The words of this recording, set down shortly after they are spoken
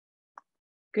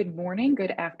Good morning,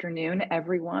 good afternoon,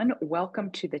 everyone.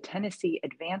 Welcome to the Tennessee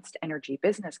Advanced Energy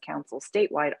Business Council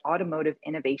Statewide Automotive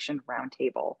Innovation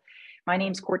Roundtable. My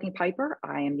name is Courtney Piper.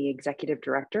 I am the Executive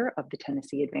Director of the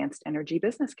Tennessee Advanced Energy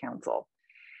Business Council.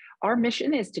 Our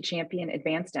mission is to champion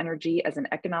advanced energy as an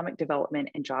economic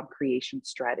development and job creation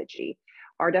strategy.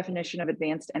 Our definition of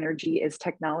advanced energy is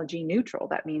technology neutral.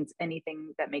 That means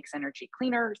anything that makes energy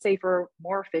cleaner, safer,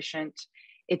 more efficient.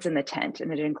 It's in the tent,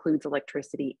 and it includes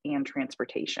electricity and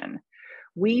transportation.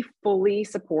 We fully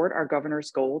support our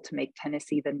governor's goal to make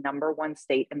Tennessee the #1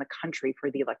 state in the country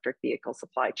for the electric vehicle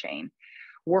supply chain.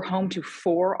 We're home to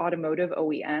 4 automotive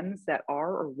OEMs that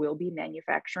are or will be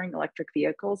manufacturing electric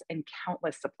vehicles and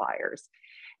countless suppliers.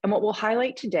 And what we'll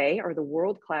highlight today are the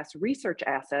world-class research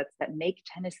assets that make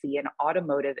Tennessee an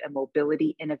automotive and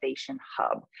mobility innovation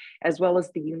hub, as well as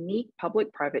the unique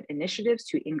public-private initiatives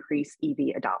to increase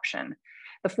EV adoption.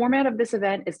 The format of this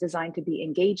event is designed to be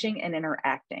engaging and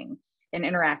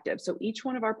interactive. So each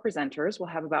one of our presenters will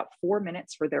have about 4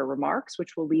 minutes for their remarks,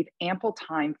 which will leave ample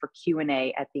time for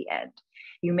Q&A at the end.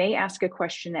 You may ask a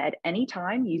question at any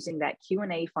time using that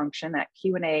Q&A function, that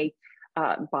Q&A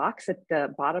box at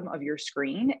the bottom of your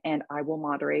screen, and I will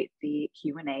moderate the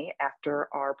Q&A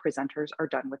after our presenters are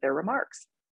done with their remarks.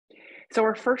 So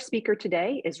our first speaker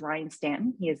today is Ryan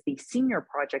Stanton. He is the Senior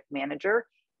Project Manager,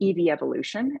 EV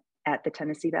Evolution at the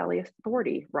Tennessee Valley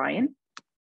Authority. Ryan?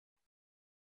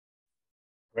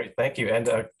 Great, thank you.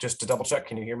 And just to double check,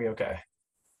 can you hear me okay?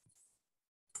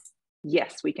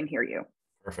 Yes, we can hear you.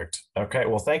 Perfect. Okay,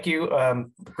 well, thank you.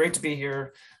 Great to be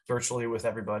here virtually with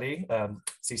everybody.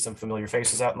 See some familiar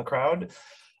faces out in the crowd.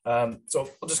 So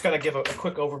I'll just kind of give a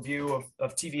quick overview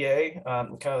of TVA,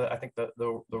 kind of I think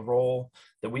the role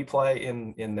that we play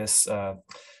in this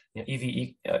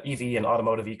EV and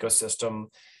automotive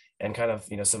ecosystem, and kind of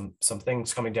some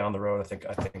things coming down the road. I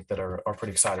think that are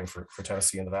pretty exciting for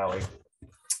Tennessee and the Valley.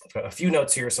 I've got a few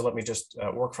notes here, so let me just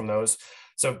work from those.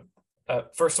 So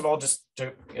first of all, just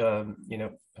to kind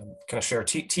of share,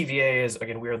 TVA is,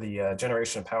 again, we are the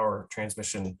generation and power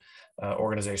transmission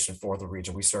organization for the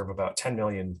region. We serve about 10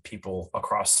 million people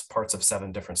across parts of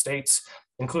 7 different states,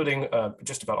 including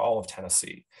just about all of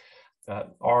Tennessee.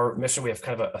 Our mission, we have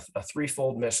kind of a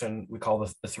threefold mission. We call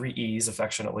the 3 E's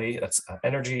affectionately. That's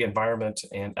energy, environment,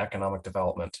 and economic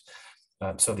development.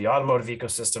 So the automotive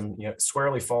ecosystem,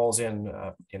 squarely falls in,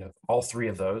 all 3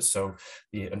 of those. So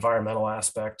the environmental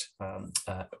aspect,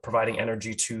 providing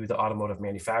energy to the automotive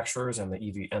manufacturers and the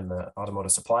EV and the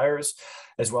automotive suppliers,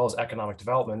 as well as economic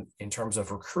development in terms of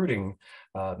recruiting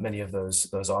many of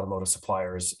those automotive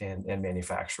suppliers and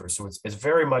manufacturers. So it's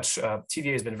very much,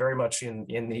 TVA has been very much in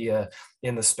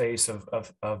the space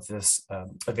of this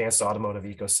advanced automotive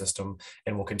ecosystem,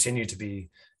 and will continue to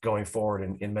be going forward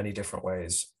in many different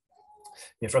ways.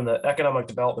 From the economic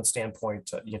development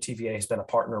standpoint, TVA has been a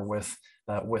partner with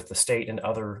the state and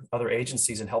other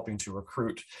agencies in helping to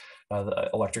recruit the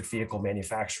electric vehicle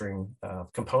manufacturing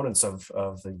components of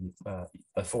the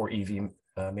 4 EV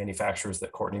manufacturers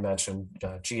that Courtney mentioned: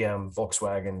 GM,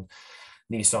 Volkswagen,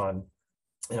 Nissan,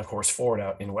 and of course Ford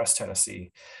out in West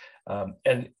Tennessee.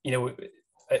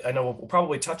 I know we'll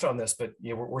probably touch on this, but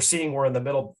we're in the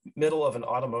middle of an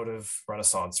automotive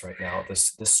renaissance right now.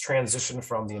 This transition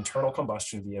from the internal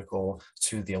combustion vehicle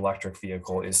to the electric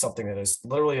vehicle is something that is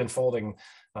literally unfolding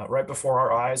right before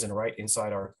our eyes and right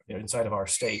inside of our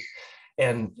state.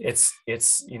 And it's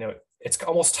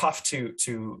almost tough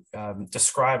to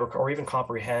describe or even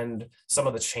comprehend some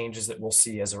of the changes that we'll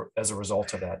see as a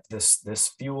result of that.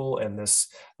 This fuel and this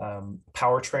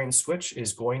powertrain switch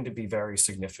is going to be very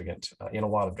significant in a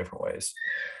lot of different ways.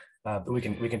 But we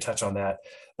can touch on that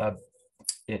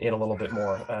in a little bit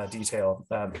more detail.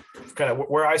 Kind of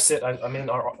where I sit, I'm in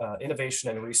our innovation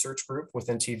and research group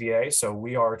within TVA. So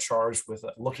we are charged with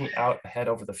looking out ahead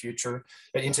into the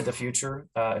future,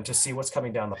 and to see what's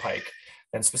coming down the pike.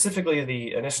 And specifically,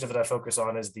 the initiative that I focus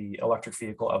on is the electric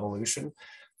vehicle evolution.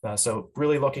 So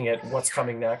really looking at what's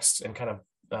coming next and kind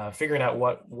of figuring out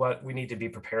what we need to be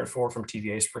prepared for from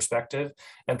TVA's perspective,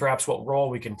 and perhaps what role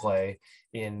we can play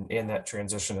in that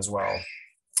transition as well.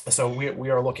 So we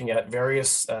are looking at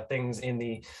various things in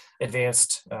the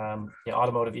advanced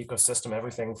automotive ecosystem,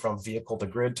 everything from vehicle to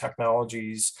grid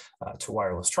technologies to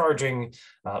wireless charging,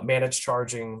 managed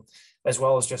charging, as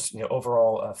well as just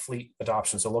overall fleet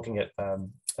adoption. So looking at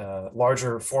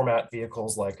larger format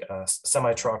vehicles like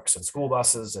semi-trucks and school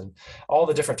buses, and all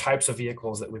the different types of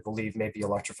vehicles that we believe may be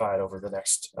electrified over the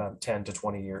next 10 to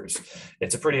 20 years.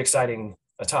 It's a pretty exciting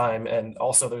time, and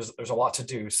also there's a lot to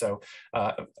do. So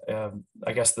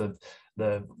I guess the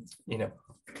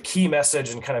key message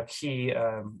and kind of key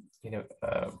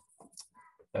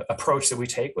approach that we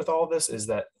take with all of this is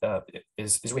that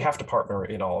is we have to partner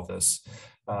in all of this.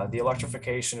 The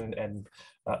electrification and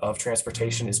of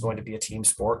transportation is going to be a team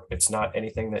sport. It's not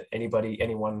anything that any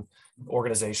one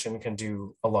organization can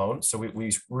do alone. So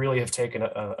we really have taken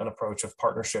an approach of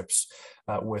partnerships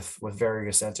with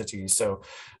various entities. So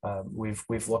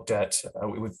we've looked at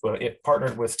we've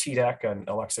partnered with TDEC, and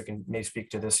Alexa may speak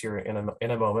to this here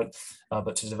in a moment,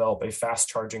 but to develop a fast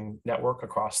charging network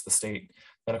across the state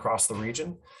and across the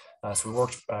region. So we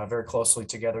worked very closely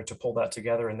together to pull that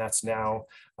together, and that's now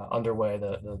underway.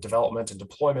 The development and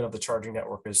deployment of the charging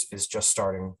network is just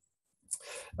starting.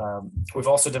 We've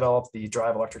also developed the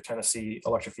Drive Electric Tennessee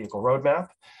electric vehicle roadmap,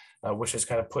 which is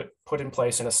kind of put in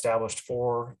place and established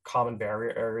 4 common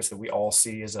barrier areas that we all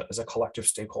see as a collective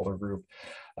stakeholder group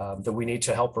that we need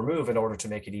to help remove in order to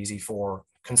make it easy for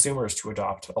consumers to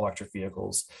adopt electric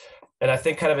vehicles. And I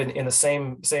think kind of in the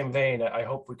same vein, I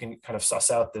hope we can kind of suss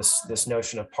out this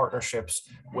notion of partnerships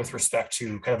with respect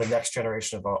to kind of the next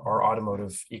generation of our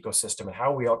automotive ecosystem, and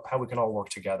how we can all work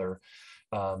together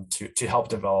to help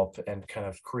develop and kind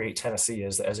of create Tennessee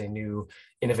as a new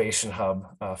innovation hub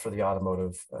for the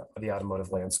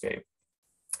automotive landscape.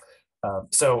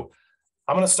 So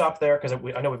I'm going to stop there because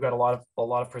I know we've got a lot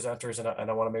of presenters,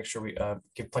 and I want to make sure we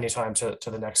give plenty of time to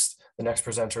the next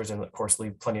presenters, and of course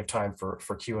leave plenty of time for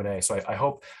Q&A. So I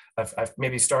hope I've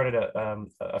maybe started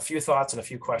a few thoughts and a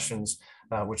few questions,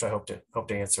 which I hope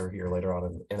to answer here later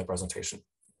on in the presentation.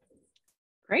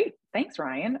 Great, thanks,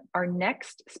 Ryan. Our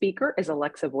next speaker is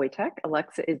Alexa Wojtek.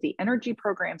 Alexa is the Energy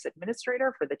Programs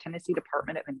Administrator for the Tennessee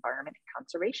Department of Environment and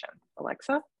Conservation.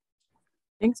 Alexa.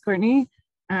 Thanks, Courtney.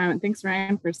 Thanks,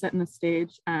 Ryan, for setting the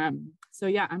stage. So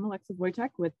yeah, I'm Alexa Wojtek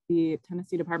with the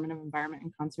Tennessee Department of Environment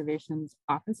and Conservation's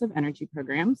Office of Energy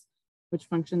Programs, which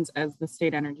functions as the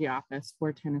state energy office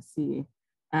for Tennessee.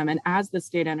 And as the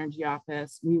state energy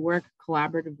office, we work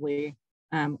collaboratively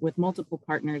with multiple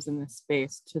partners in this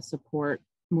space to support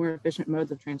more efficient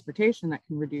modes of transportation that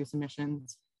can reduce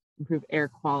emissions, improve air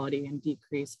quality, and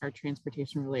decrease our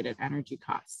transportation-related energy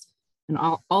costs. And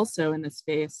also in this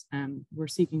space, we're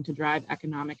seeking to drive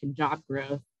economic and job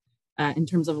growth in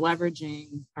terms of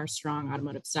leveraging our strong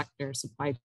automotive sector,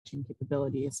 supply chain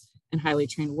capabilities, and highly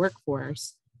trained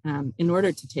workforce in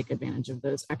order to take advantage of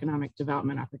those economic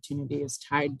development opportunities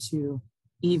tied to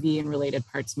EV and related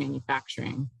parts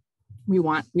manufacturing. We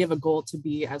have a goal to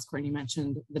be, as Courtney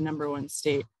mentioned, the #1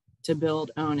 state to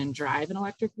build, own, and drive an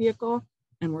electric vehicle,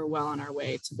 and we're well on our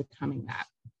way to becoming that.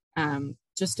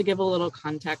 Just to give a little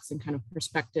context and kind of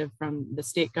perspective from the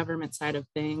state government side of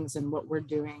things and what we're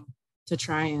doing to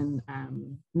try and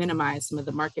minimize some of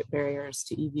the market barriers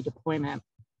to EV deployment.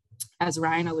 As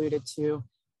Ryan alluded to,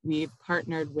 we've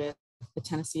partnered with the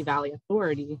Tennessee Valley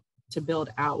Authority to build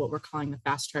out what we're calling the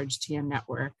Fast Charge TN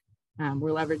network.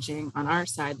 We're leveraging on our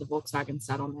side the Volkswagen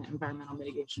Settlement Environmental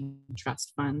Mitigation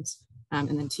Trust funds, and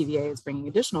then TVA is bringing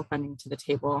additional funding to the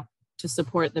table to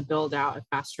support the build out of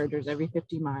fast chargers every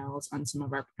 50 miles on some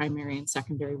of our primary and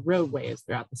secondary roadways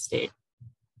throughout the state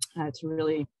to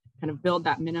really kind of build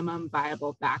that minimum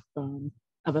viable backbone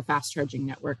of a fast charging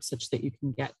network such that you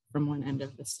can get from one end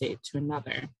of the state to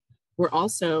another. We're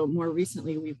also, more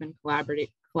recently, we've been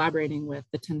collaborating with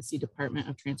the Tennessee Department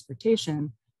of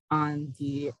Transportation on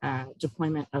the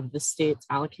deployment of the state's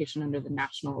allocation under the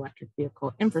National Electric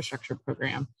Vehicle Infrastructure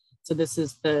Program. So this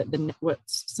is what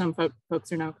some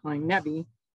folks are now calling NEVI.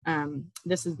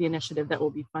 This is the initiative that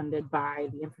will be funded by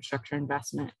the Infrastructure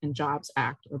Investment and Jobs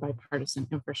Act, or bipartisan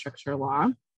infrastructure law.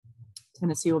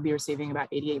 Tennessee will be receiving about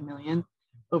 $88 million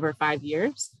over 5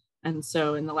 years. And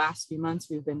so in the last few months,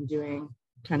 we've been doing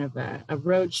kind of a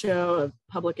roadshow of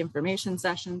public information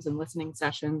sessions and listening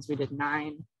sessions. We did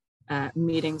 9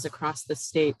 meetings across the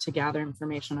state to gather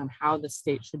information on how the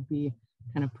state should be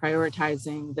kind of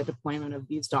prioritizing the deployment of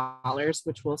these dollars,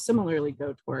 which will similarly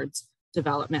go towards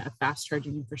development of fast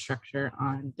charging infrastructure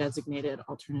on designated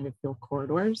alternative fuel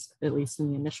corridors, at least in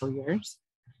the initial years.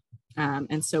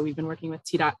 And so we've been working with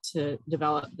TDOT to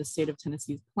develop the state of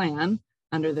Tennessee's plan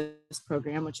under this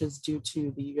program, which is due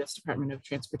to the U.S. Department of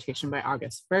Transportation by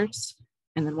August 1st.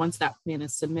 And then once that plan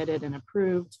is submitted and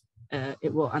approved,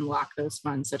 it will unlock those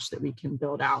funds such that we can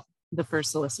build out the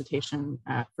first solicitation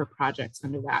for projects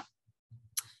under that.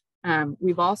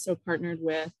 We've also partnered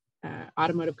with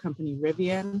automotive company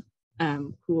Rivian,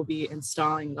 who will be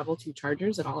installing level 2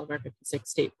 chargers at all of our 56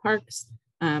 state parks.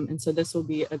 And so this will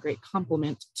be a great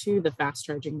complement to the fast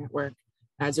charging network,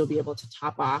 as you'll be able to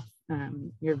top off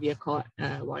your vehicle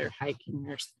while you're hiking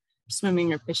or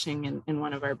swimming or fishing in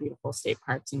one of our beautiful state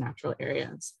parks and natural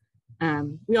areas.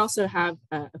 We also have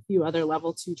a few other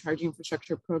level 2 charging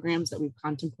infrastructure programs that we've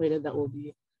contemplated that will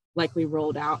be likely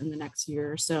rolled out in the next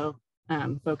year or so,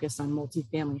 focused on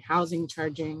multifamily housing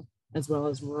charging, as well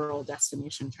as rural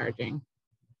destination charging.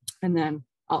 And then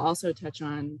I'll also touch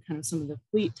on kind of some of the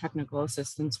fleet technical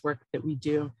assistance work that we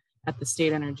do at the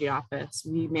State Energy Office.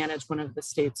 We manage one of the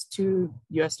state's 2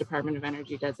 U.S. Department of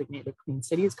Energy designated Clean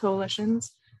Cities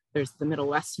coalitions. There's the Middle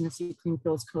West Tennessee Clean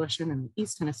Fuels Coalition and the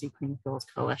East Tennessee Clean Fuels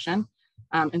Coalition.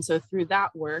 And so through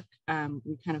that work,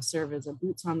 we kind of serve as a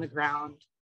boots on the ground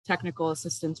technical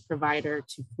assistance provider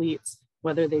to fleets,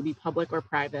 whether they be public or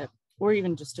private, or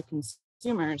even just to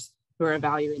consumers who are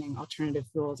evaluating alternative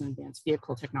fuels and advanced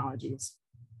vehicle technologies.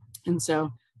 And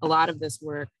so a lot of this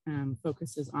work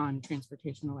focuses on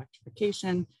transportation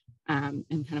electrification and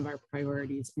kind of our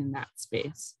priorities in that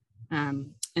space.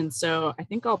 And so I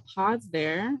think I'll pause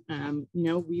there.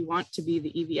 We want to be the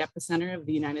EV epicenter of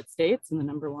the United States and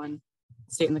the #1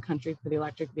 state in the country for the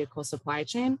electric vehicle supply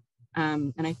chain.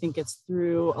 And I think it's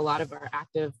through a lot of our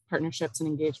active partnerships and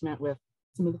engagement with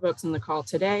some of the folks on the call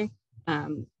today,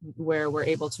 where we're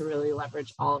able to really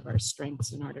leverage all of our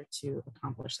strengths in order to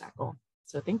accomplish that goal.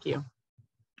 So thank you.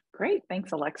 Great,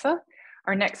 thanks, Alexa.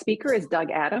 Our next speaker is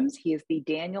Doug Adams. He is the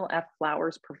Daniel F.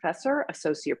 Flowers Professor,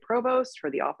 Associate Provost for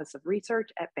the Office of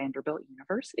Research at Vanderbilt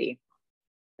University.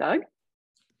 Doug?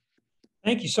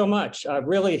 Thank you so much.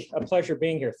 Really a pleasure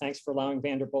being here. Thanks for allowing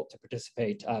Vanderbilt to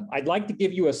participate. I'd like to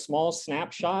give you a small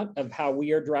snapshot of how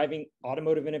we are driving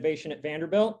automotive innovation at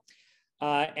Vanderbilt.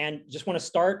 And just want to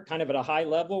start kind of at a high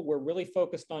level. We're really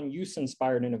focused on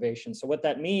use-inspired innovation. So what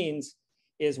that means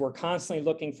is we're constantly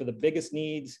looking for the biggest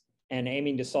needs and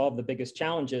aiming to solve the biggest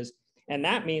challenges. And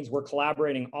that means we're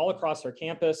collaborating all across our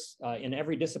campus in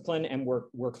every discipline, and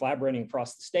we're collaborating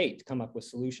across the state to come up with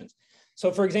solutions.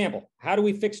 So for example, how do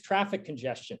we fix traffic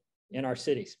congestion in our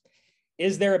cities?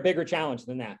 Is there a bigger challenge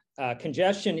than that?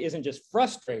 Congestion isn't just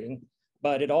frustrating,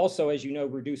 but it also, as you know,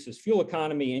 reduces fuel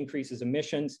economy, increases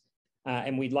emissions,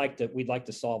 and we'd like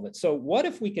to solve it. So what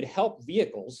if we could help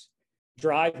vehicles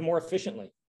drive more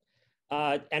efficiently?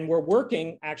 And we're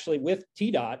working actually with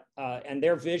TDOT and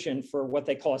their vision for what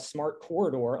they call a smart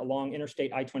corridor along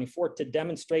Interstate I-24 to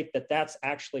demonstrate that that's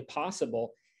actually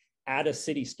possible at a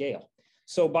city scale.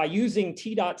 So by using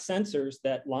TDOT sensors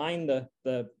that line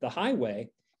the highway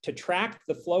to track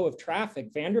the flow of traffic,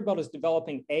 Vanderbilt is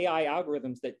developing AI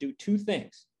algorithms that do 2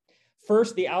 things.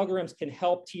 First, the algorithms can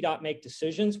help TDOT make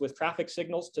decisions with traffic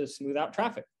signals to smooth out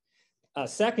traffic.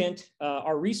 Second,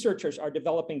 our researchers are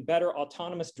developing better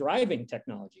autonomous driving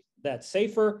technology that's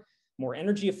safer, more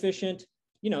energy efficient,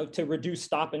 to reduce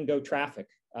stop and go traffic.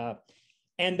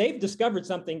 And they've discovered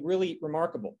something really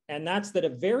remarkable, and that's that a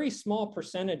very small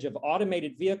percentage of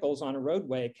automated vehicles on a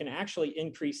roadway can actually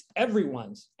increase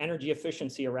everyone's energy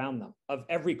efficiency around them, of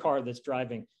every car that's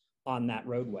driving on that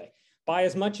roadway, by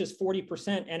as much as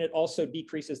 40%, and it also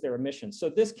decreases their emissions. So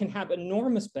this can have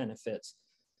enormous benefits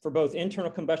for both internal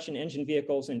combustion engine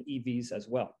vehicles and EVs as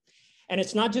well. And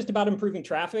it's not just about improving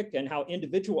traffic and how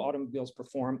individual automobiles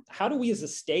perform. How do we as a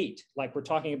state, like we're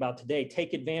talking about today,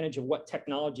 take advantage of what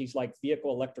technologies like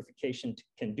vehicle electrification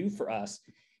can do for us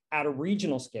at a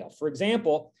regional scale? For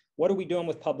example, what are we doing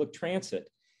with public transit?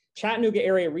 Chattanooga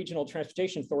Area Regional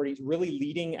Transportation Authority is really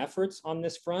leading efforts on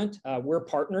this front. We're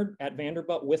partnered at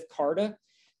Vanderbilt with CARTA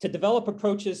to develop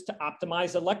approaches to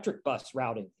optimize electric bus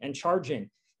routing and charging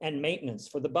and maintenance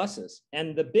for the buses.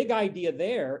 And the big idea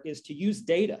there is to use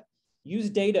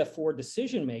data for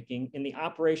decision-making in the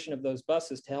operation of those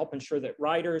buses to help ensure that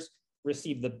riders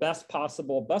receive the best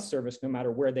possible bus service no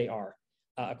matter where they are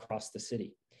across the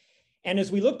city. And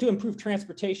as we look to improve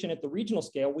transportation at the regional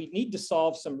scale, we need to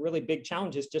solve some really big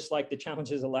challenges, just like the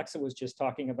challenges Alexa was just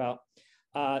talking about,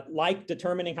 like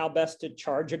determining how best to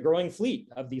charge a growing fleet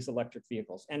of these electric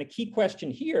vehicles. And a key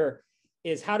question here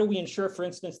is how do we ensure, for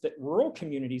instance, that rural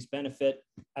communities benefit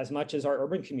as much as our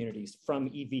urban communities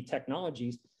from EV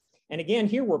technologies? And again,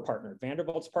 here we're partnered.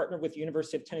 Vanderbilt's partnered with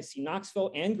University of Tennessee, Knoxville,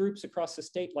 and groups across the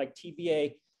state like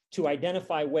TVA to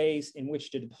identify ways in which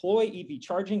to deploy EV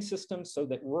charging systems so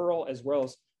that rural as well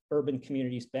as urban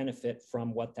communities benefit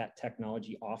from what that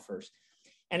technology offers.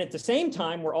 And at the same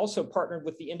time, we're also partnered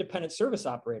with the independent service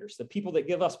operators, the people that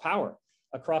give us power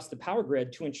across the power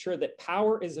grid, to ensure that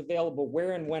power is available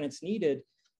where and when it's needed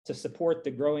to support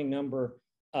the growing number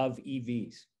of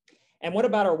EVs. And what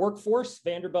about our workforce?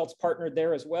 Vanderbilt's partnered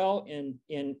there as well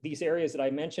in these areas that I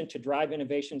mentioned to drive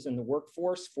innovations in the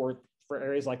workforce for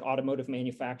areas like automotive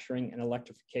manufacturing and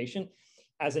electrification.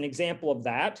 As an example of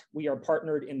that, we are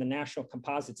partnered in the National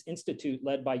Composites Institute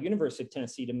led by University of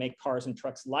Tennessee to make cars and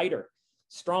trucks lighter,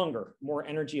 stronger, more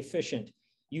energy efficient,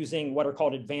 using what are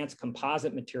called advanced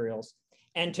composite materials,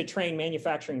 and to train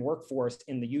manufacturing workforce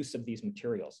in the use of these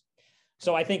materials.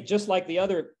 So I think just like the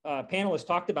other panelists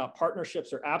talked about,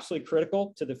 partnerships are absolutely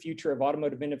critical to the future of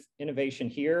automotive innovation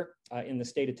here in the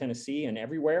state of Tennessee and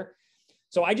everywhere.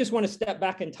 So I just want to step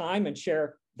back in time and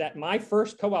share that my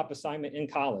first co-op assignment in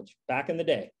college back in the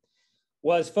day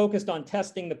was focused on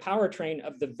testing the powertrain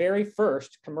of the very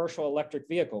first commercial electric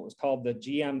vehicle. It was called the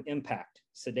GM Impact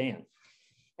sedan.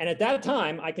 And at that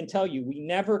time, I can tell you, we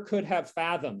never could have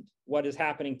fathomed what is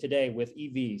happening today with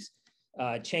EVs,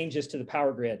 changes to the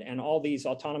power grid, and all these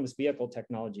autonomous vehicle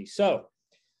technologies. So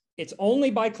it's only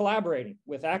by collaborating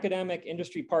with academic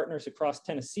industry partners across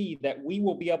Tennessee that we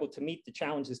will be able to meet the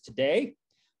challenges today,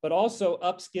 but also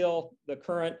upskill the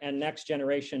current and next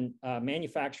generation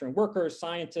manufacturing workers,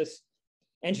 scientists,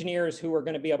 engineers who are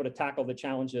going to be able to tackle the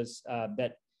challenges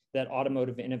that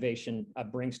automotive innovation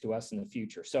brings to us in the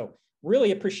future. So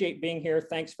really appreciate being here.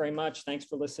 Thanks very much. Thanks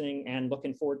for listening and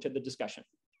looking forward to the discussion.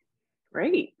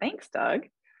 Great. Thanks, Doug.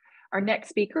 Our next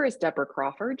speaker is Deborah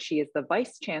Crawford. She is the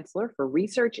Vice Chancellor for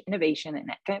Research, Innovation,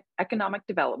 and Economic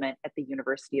Development at the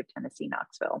University of Tennessee,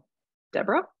 Knoxville.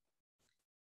 Deborah?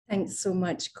 Thanks so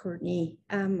much, Courtney.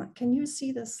 Can you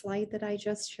see the slide that I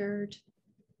just shared?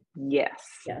 Yes.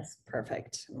 Yes,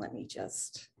 perfect. Let me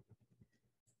just.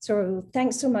 So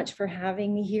thanks so much for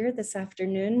having me here this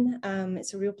afternoon.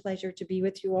 It's a real pleasure to be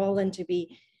with you all and to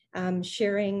be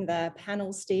sharing the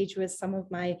panel stage with some of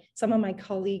my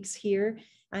colleagues here.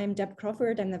 I'm Deb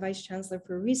Crawford. I'm the Vice Chancellor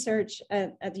for Research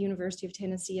at the University of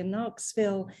Tennessee in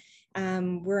Knoxville.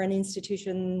 We're an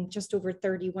institution just over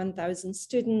 31,000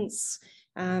 students,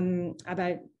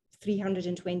 about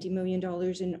 $320 million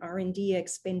in R&D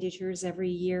expenditures every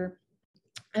year,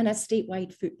 and a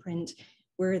statewide footprint.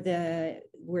 We're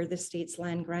the state's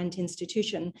land grant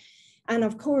institution. And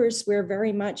of course, we're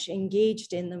very much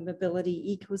engaged in the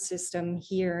mobility ecosystem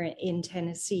here in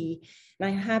Tennessee. And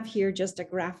I have here just a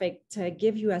graphic to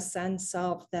give you a sense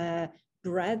of the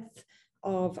breadth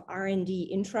of R&D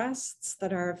interests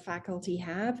that our faculty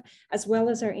have, as well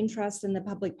as our interest in the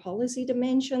public policy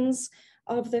dimensions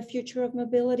of the future of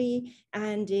mobility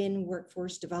and in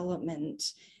workforce development.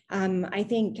 I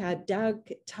think Doug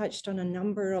touched on a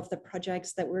number of the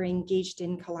projects that we're engaged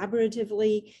in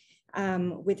collaboratively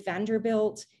with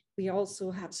Vanderbilt. We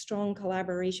also have strong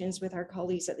collaborations with our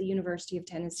colleagues at the University of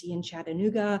Tennessee in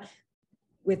Chattanooga,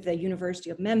 with the University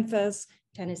of Memphis,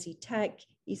 Tennessee Tech,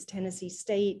 East Tennessee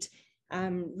State,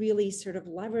 really sort of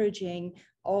leveraging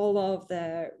all of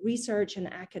the research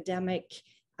and academic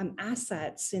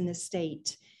assets in the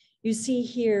state. You see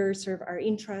here sort of our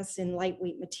interests in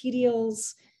lightweight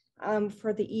materials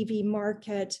for the EV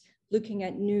market, looking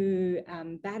at new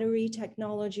battery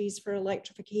technologies for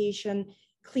electrification,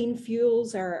 clean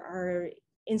fuels. Our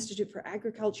Institute for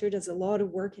Agriculture does a lot of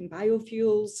work in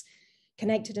biofuels,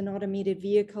 connected and automated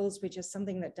vehicles, which is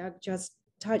something that Doug just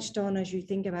touched on as you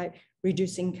think about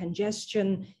reducing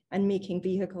congestion and making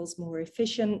vehicles more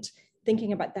efficient.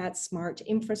 Thinking about that smart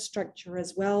infrastructure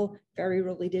as well, very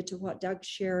related to what Doug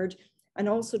shared, and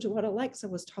also to what Alexa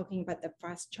was talking about, the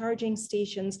fast charging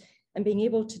stations and being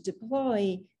able to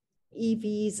deploy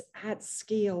EVs at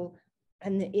scale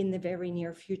and in the very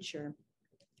near future.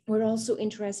 We're also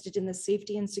interested in the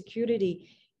safety and security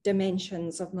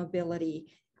dimensions of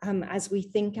mobility as we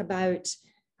think about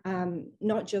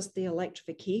not just the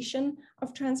electrification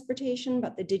of transportation,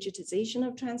 but the digitization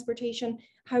of transportation.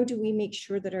 How do we make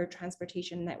sure that our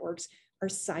transportation networks are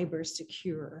cyber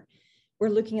secure? We're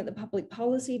looking at the public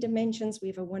policy dimensions. We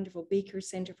have a wonderful Baker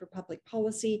Center for Public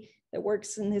Policy that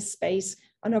works in this space.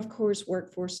 And of course,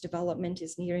 workforce development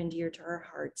is near and dear to our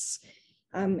hearts.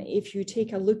 If you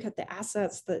take a look at the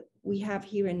assets that we have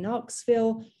here in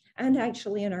Knoxville and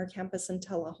actually in our campus in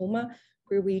Tullahoma,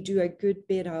 where we do a good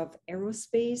bit of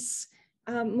aerospace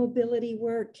mobility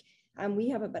work. We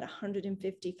have about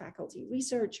 150 faculty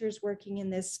researchers working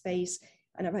in this space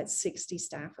and about 60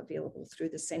 staff available through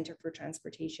the Center for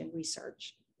Transportation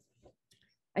Research.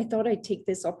 I thought I'd take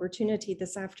this opportunity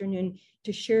this afternoon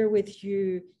to share with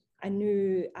you a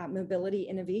new mobility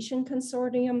innovation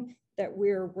consortium that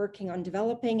we're working on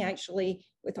developing, actually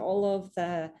with all of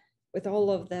the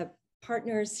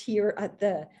partners here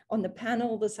on the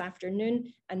panel this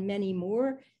afternoon and many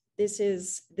more. This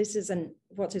is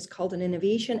what is called an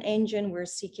innovation engine. We're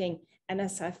seeking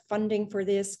NSF funding for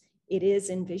this. It is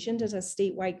envisioned as a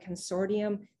statewide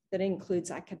consortium that includes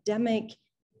academic,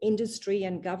 industry,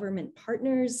 and government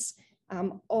partners,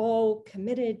 all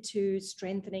committed to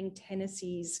strengthening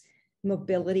Tennessee's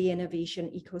mobility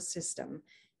innovation ecosystem.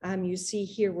 You see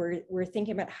here, we're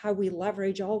thinking about how we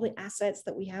leverage all the assets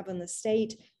that we have in the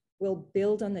state. We'll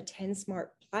build on the TenSmart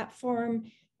platform.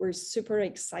 We're super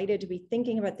excited to be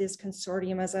thinking about this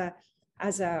consortium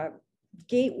as a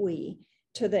gateway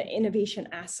to the innovation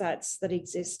assets that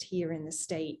exist here in the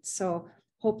state. So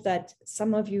hope that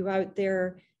some of you out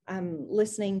there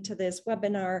listening to this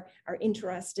webinar are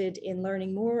interested in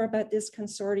learning more about this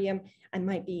consortium and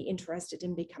might be interested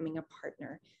in becoming a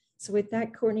partner. So with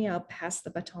that, Courtney, I'll pass the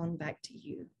baton back to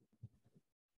you.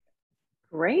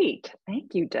 Great,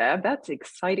 thank you, Deb. That's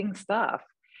exciting stuff.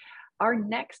 Our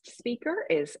next speaker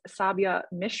is Sabia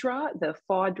Mishra, the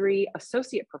Faudree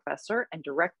Associate Professor and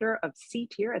Director of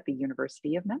C-Tier at the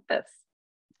University of Memphis.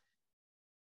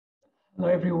 Hello,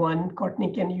 everyone.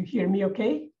 Courtney, can you hear me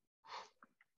okay?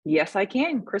 Yes, I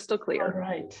can, crystal clear. All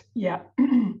right, yeah.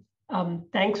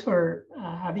 Thanks for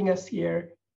having us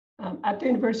here. At the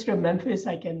University of Memphis,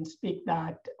 I can speak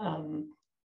that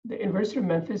the University of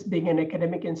Memphis, being an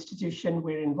academic institution,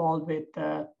 we're involved with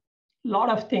a lot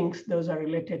of things. Those are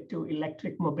related to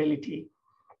electric mobility.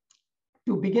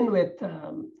 To begin with,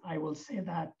 I will say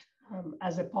that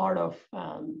as a part of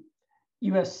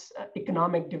U.S.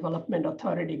 Economic Development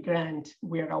Authority grant,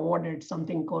 we are awarded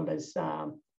something called as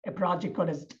a project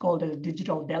called as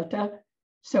Digital Delta.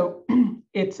 So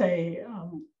it's a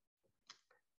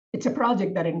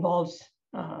project that involves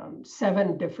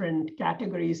 7 different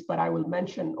categories, but I will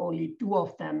mention only 2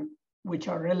 of them, which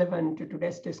are relevant to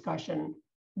today's discussion,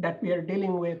 that we are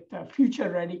dealing with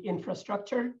future-ready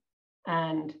infrastructure,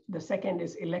 and the second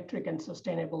is electric and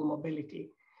sustainable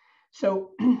mobility.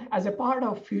 So as a part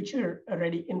of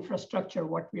future-ready infrastructure,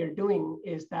 what we are doing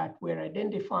is that we're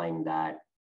identifying that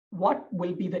what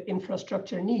will be the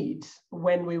infrastructure needs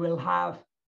when we will have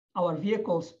our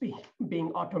vehicles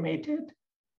being automated,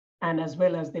 and as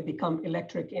well as they become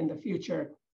electric in the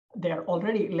future. They're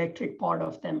already electric, part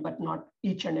of them, but not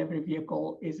each and every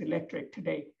vehicle is electric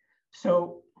today.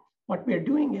 So what we're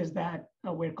doing is that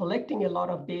we're collecting a lot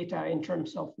of data in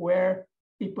terms of where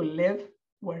people live,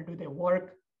 where do they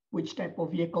work, which type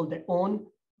of vehicle they own,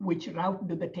 which route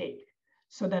do they take,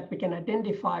 so that we can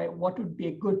identify what would be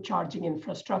a good charging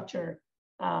infrastructure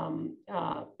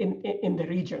in the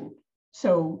region.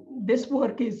 So this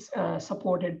work is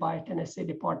supported by Tennessee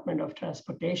Department of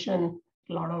Transportation,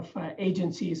 a lot of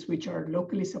agencies which are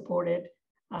locally supported,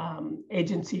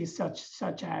 agencies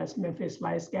such as Memphis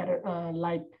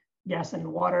Light, Gas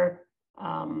and Water.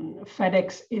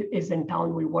 FedEx is in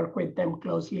town, we work with them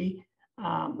closely.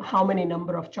 How many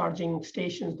number of charging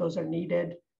stations those are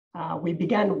needed. We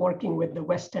began working with the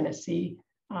West Tennessee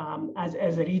as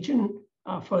a region.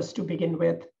 First, to begin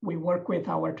with, we work with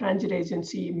our transit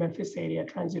agency, Memphis Area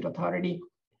Transit Authority.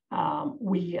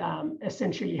 We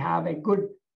essentially have a good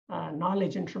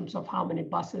knowledge in terms of how many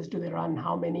buses do they run,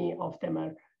 how many of them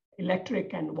are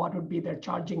electric, and what would be their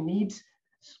charging needs.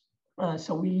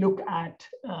 So we look at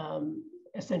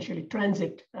essentially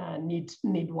transit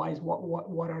need-wise,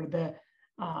 what are the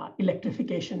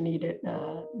electrification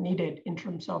needed in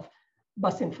terms of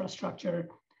bus infrastructure.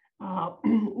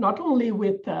 Not only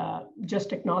with just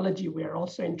technology, we are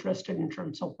also interested in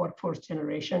terms of workforce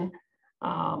generation.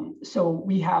 So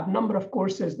we have a number of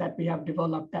courses that we have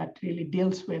developed that really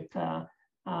deals with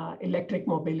electric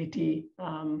mobility.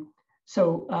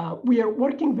 So we are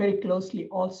working very closely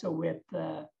also with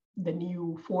the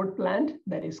new Ford plant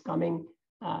that is coming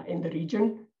in the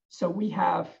region. So we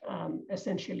have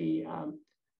essentially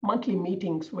monthly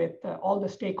meetings with all the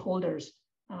stakeholders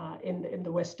in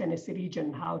the West Tennessee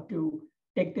region, how to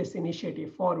take this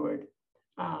initiative forward.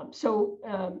 So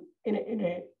in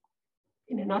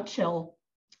a nutshell,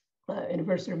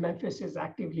 University of Memphis is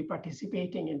actively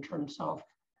participating in terms of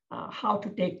how to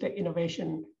take the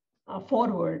innovation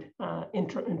forward in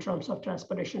terms of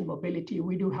transportation mobility.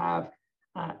 We do have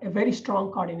a very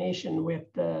strong coordination with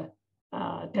the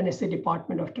Tennessee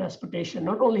Department of Transportation,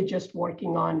 not only just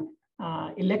working on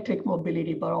electric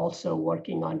mobility, but also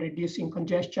working on reducing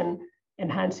congestion,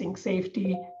 enhancing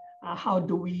safety. How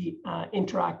do we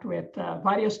interact with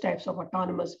various types of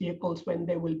autonomous vehicles when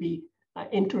they will be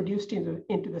introduced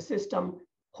into the system?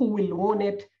 Who will own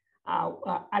it?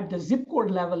 At the zip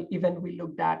code level, even we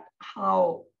looked at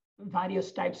how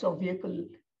various types of vehicle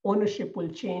ownership will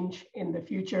change in the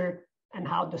future and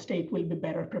how the state will be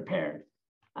better prepared.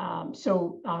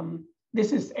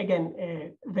 This is, again,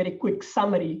 a very quick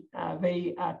summary,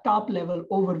 very top level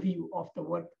overview of the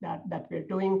work that we're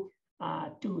doing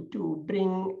to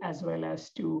bring, as well as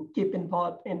to keep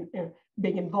involved in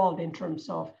being involved in terms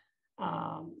of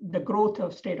the growth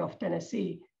of state of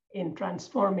Tennessee in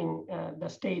transforming the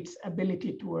state's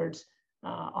ability towards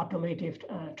automotive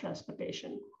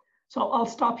transportation. So I'll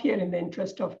stop here in the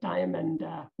interest of time, and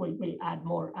we'll add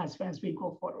more as we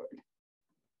go forward.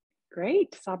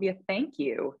 Great, Sabia, thank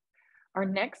you. Our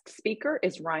next speaker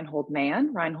is Reinhold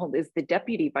Mann. Reinhold is the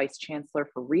Deputy Vice Chancellor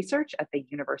for Research at the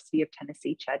University of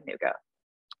Tennessee, Chattanooga.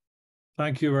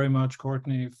 Thank you very much,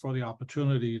 Courtney, for the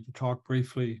opportunity to talk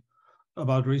briefly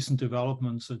about recent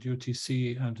developments at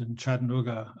UTC and in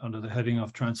Chattanooga under the heading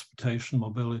of Transportation,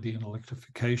 Mobility, and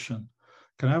Electrification.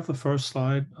 Can I have the first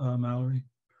slide, Mallory?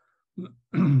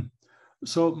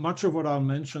 So much of what I'll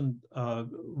mention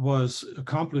was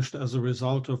accomplished as a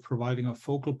result of providing a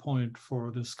focal point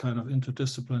for this kind of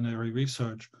interdisciplinary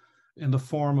research in the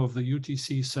form of the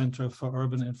UTC Center for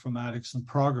Urban Informatics and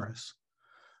Progress.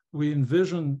 We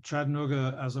envision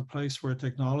Chattanooga as a place where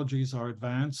technologies are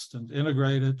advanced and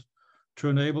integrated to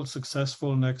enable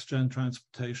successful next-gen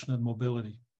transportation and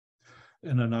mobility.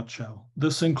 In a nutshell,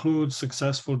 this includes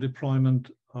successful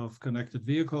deployment of connected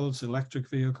vehicles, electric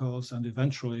vehicles, and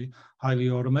eventually highly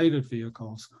automated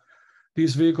vehicles.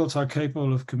 These vehicles are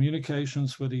capable of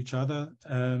communications with each other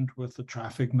and with the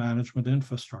traffic management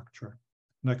infrastructure.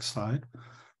 Next slide.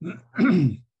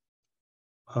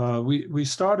 We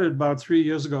started about 3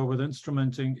 years ago with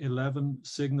instrumenting 11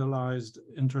 signalized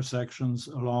intersections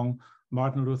along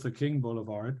Martin Luther King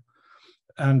Boulevard.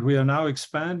 And we are now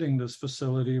expanding this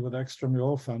facility with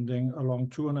extramural funding along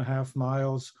 2.5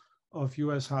 miles of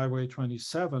US Highway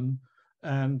 27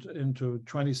 and into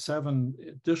 27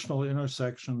 additional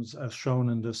intersections as shown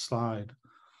in this slide.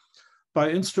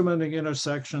 By instrumenting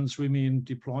intersections, we mean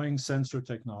deploying sensor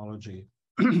technology.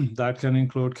 That can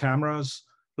include cameras,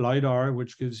 LiDAR,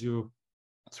 which gives you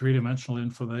three-dimensional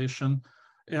information,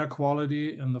 air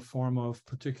quality in the form of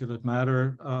particulate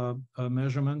matter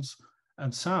measurements,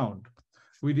 and sound.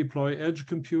 We deploy edge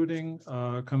computing,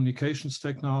 communications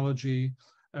technology,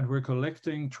 and we're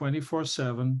collecting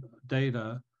 24/7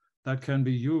 data that can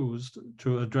be used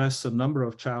to address a number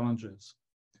of challenges.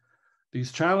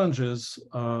 These challenges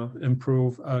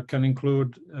can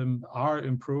include,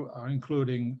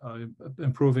 including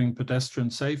improving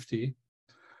pedestrian safety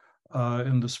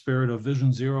in the spirit of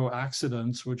Vision Zero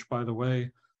accidents, which, by the way,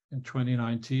 in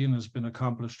 2019 has been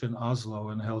accomplished in Oslo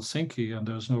and Helsinki, and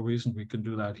there's no reason we can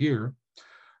do that here.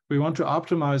 We want to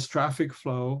optimize traffic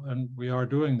flow, and we are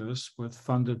doing this with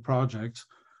funded projects,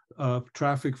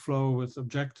 traffic flow with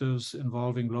objectives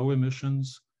involving low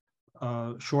emissions,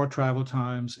 short travel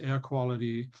times, air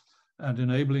quality, and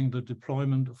enabling the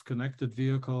deployment of connected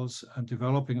vehicles and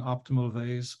developing optimal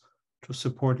ways to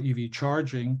support EV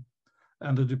charging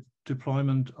and the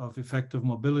deployment of effective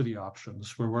mobility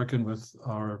options. We're working with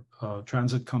our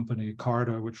transit company,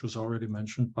 CARTA, which was already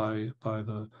mentioned by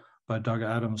Doug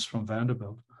Adams from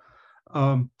Vanderbilt.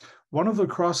 One of the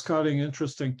cross-cutting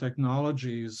interesting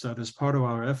technologies that is part of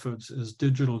our efforts is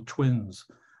digital twins.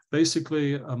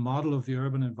 Basically, a model of the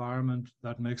urban environment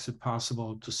that makes it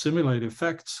possible to simulate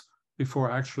effects before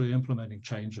actually implementing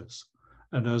changes.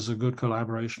 And there's a good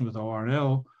collaboration with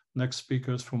ORNL. Next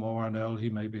speaker is from ORNL. He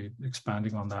may be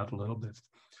expanding on that a little bit.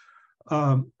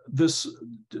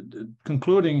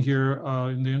 Concluding here,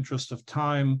 in the interest of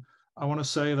time, I want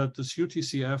to say that this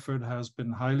UTC effort has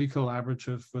been highly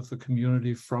collaborative with the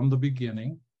community from the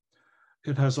beginning.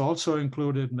 It has also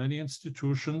included many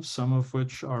institutions, some of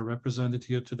which are represented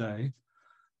here today,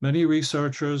 many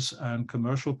researchers and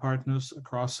commercial partners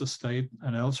across the state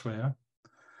and elsewhere.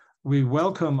 We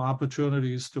welcome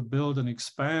opportunities to build and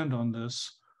expand on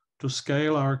this to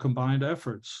scale our combined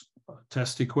efforts,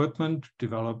 test equipment,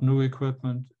 develop new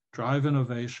equipment, drive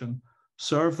innovation,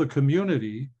 serve the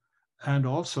community, and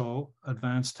also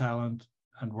advance talent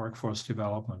and workforce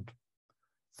development.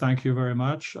 Thank you very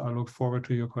much. I look forward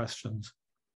to your questions.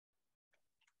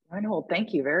 Reinhold,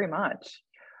 thank you very much.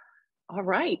 All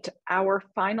right, our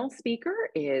final speaker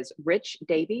is Rich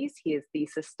Davies. He is the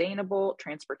Sustainable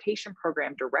Transportation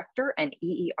Program Director and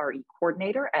EERE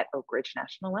Coordinator at Oak Ridge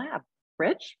National Lab.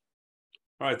 Rich?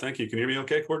 All right, thank you. Can you hear me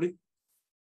okay, Courtney?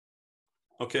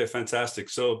 Okay, fantastic.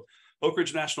 So Oak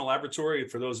Ridge National Laboratory,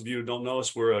 for those of you who don't know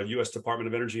us, we're a U.S. Department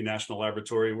of Energy national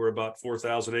laboratory. We're about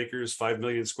 4,000 acres, 5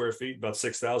 million square feet, about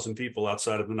 6,000 people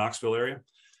outside of the Knoxville area.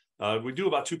 We do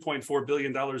about $2.4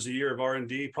 billion a year of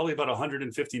R&D. Probably about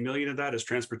 150 million of that is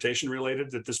transportation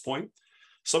related at this point.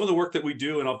 Some of the work that we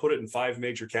do, and I'll put it in 5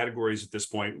 major categories at this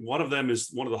point. One of them is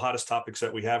one of the hottest topics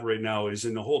that we have right now is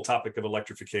in the whole topic of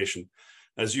electrification.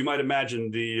 As you might imagine,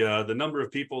 the number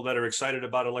of people that are excited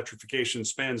about electrification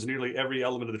spans nearly every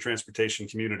element of the transportation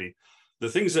community. The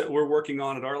things that we're working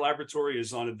on at our laboratory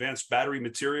is on advanced battery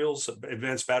materials,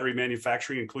 advanced battery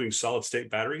manufacturing, including solid state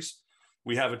batteries.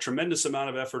 We have a tremendous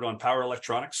amount of effort on power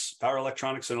electronics. Power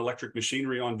electronics and electric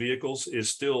machinery on vehicles is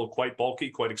still quite bulky,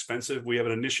 quite expensive. We have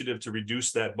an initiative to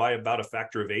reduce that by about a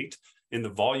factor of 8 in the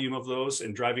volume of those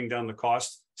and driving down the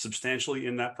cost substantially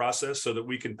in that process so that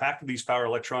we can pack these power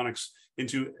electronics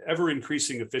into ever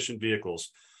increasing efficient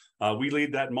vehicles. We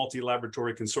lead that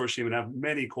multi-laboratory consortium and have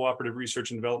many cooperative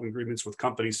research and development agreements with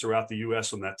companies throughout the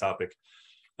US on that topic.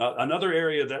 Another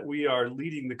area that we are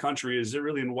leading the country is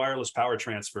really in wireless power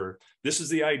transfer. This is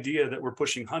the idea that we're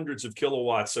pushing hundreds of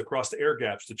kilowatts across the air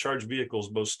gaps to charge vehicles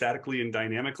both statically and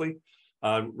dynamically.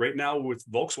 Right now with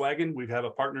Volkswagen, we have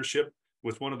a partnership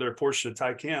with one of their Porsche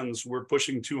Taycans. We're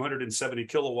pushing 270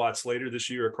 kilowatts later this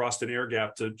year across an air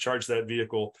gap to charge that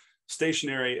vehicle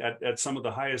stationary at some of the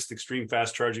highest extreme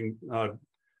fast charging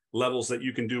levels that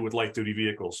you can do with light duty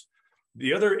vehicles.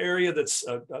 The other area that's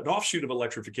an offshoot of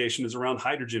electrification is around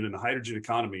hydrogen and the hydrogen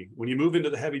economy. When you move into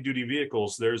the heavy duty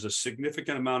vehicles, there's a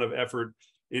significant amount of effort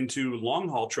into long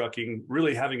haul trucking,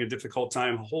 really having a difficult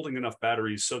time holding enough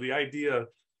batteries. So the idea,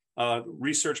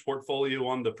 research portfolio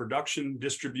on the production,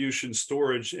 distribution,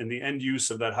 storage, and the end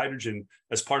use of that hydrogen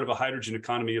as part of a hydrogen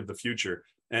economy of the future.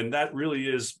 And that really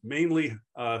is mainly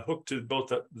hooked to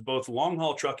both long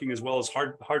haul trucking as well as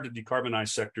hard to decarbonize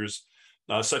sectors.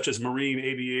 Such as marine,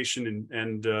 aviation,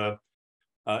 and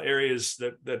areas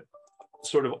that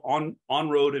sort of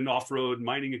on-road and off-road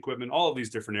mining equipment, all of these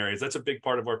different areas. That's a big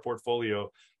part of our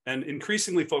portfolio, and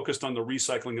increasingly focused on the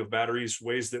recycling of batteries,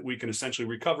 ways that we can essentially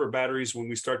recover batteries when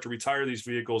we start to retire these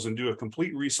vehicles and do a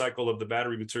complete recycle of the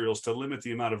battery materials to limit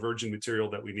the amount of virgin material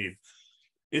that we need.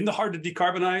 In the hard to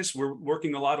decarbonize, we're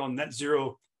working a lot on net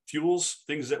zero fuels,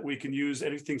 things that we can use,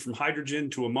 anything from hydrogen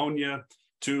to ammonia,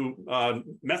 to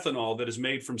methanol that is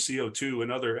made from CO2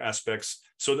 and other aspects,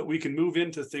 so that we can move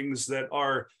into things that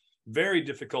are very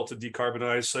difficult to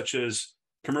decarbonize, such as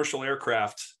commercial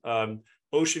aircraft,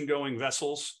 ocean-going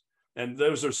vessels, and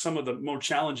those are some of the more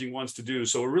challenging ones to do.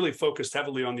 So we're really focused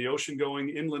heavily on the ocean-going,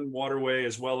 inland waterway,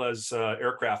 as well as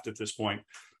aircraft at this point.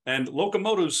 And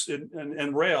locomotives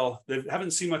and rail, they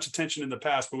haven't seen much attention in the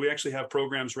past, but we actually have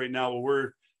programs right now where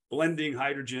we're blending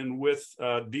hydrogen with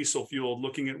diesel fuel,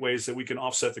 looking at ways that we can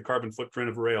offset the carbon footprint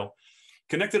of rail.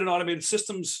 Connected and automated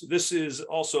systems, this is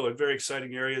also a very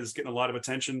exciting area that's getting a lot of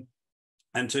attention.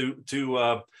 And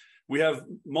we have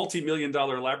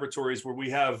multi-million-dollar laboratories where we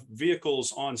have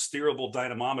vehicles on steerable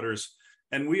dynamometers,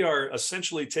 and we are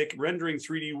essentially rendering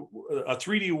a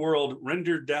 3D world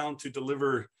rendered down to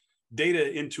deliver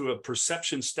data into a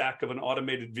perception stack of an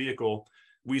automated vehicle.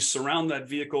 We surround that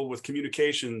vehicle with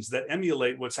communications that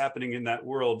emulate what's happening in that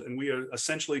world, and we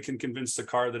essentially can convince the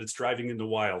car that it's driving in the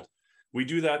wild. We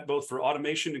do that both for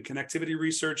automation and connectivity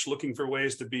research, looking for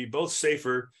ways to be both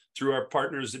safer through our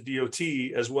partners at DOT,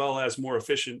 as well as more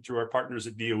efficient through our partners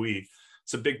at DOE.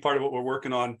 It's a big part of what we're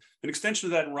working on. An extension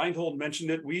of that, and Reinhold mentioned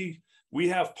it, we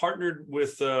have partnered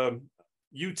with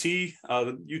UTC,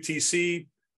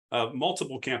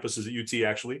 multiple campuses at UT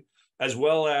actually, as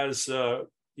well as the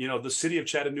city of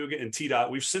Chattanooga and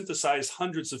TDOT. We've synthesized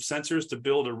hundreds of sensors to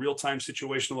build a real-time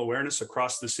situational awareness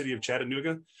across the city of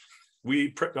Chattanooga.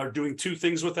 We are doing two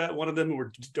things with that. One of them,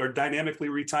 are dynamically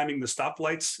retiming the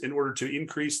stoplights in order to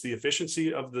increase the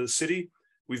efficiency of the city.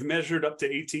 We've measured up to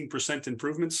 18%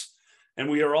 improvements. And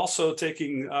we are also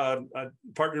taking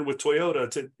partnered with Toyota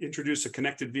to introduce a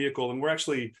connected vehicle. And we're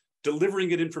actually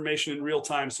delivering it information in real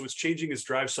time. So it's changing its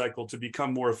drive cycle to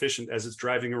become more efficient as it's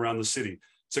driving around the city.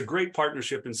 It's a great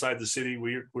partnership inside the city.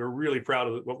 We're really proud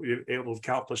of what we were able to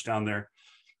accomplish down there.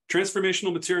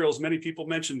 Transformational materials, many people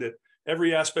mentioned it.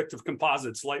 Every aspect of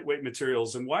composites, lightweight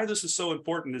materials. And why this is so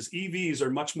important is EVs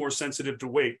are much more sensitive to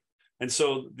weight. And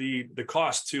so the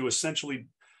cost to essentially,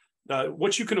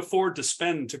 what you can afford to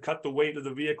spend to cut the weight of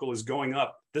the vehicle is going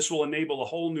up. This will enable a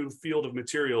whole new field of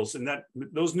materials, and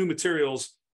those new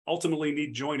materials ultimately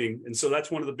need joining. And so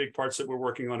that's one of the big parts that we're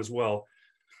working on as well.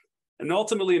 And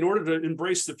ultimately, in order to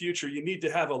embrace the future, you need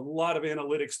to have a lot of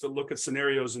analytics to look at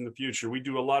scenarios in the future. We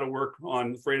do a lot of work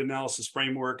on freight analysis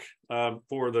framework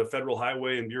for the Federal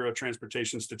Highway and Bureau of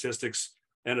Transportation Statistics,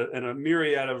 and a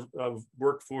myriad of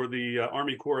work for the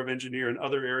Army Corps of Engineer and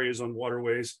other areas on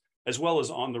waterways, as well as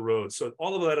on the road. So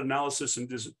all of that analysis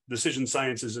and decision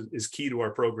science is key to our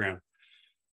program.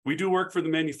 We do work for the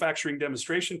manufacturing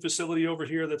demonstration facility over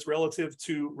here that's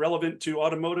relevant to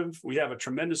automotive. We have a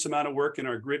tremendous amount of work in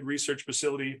our grid research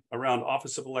facility around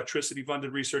Office of Electricity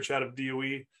funded research out of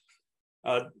DOE.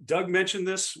 Doug mentioned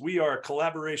this. We are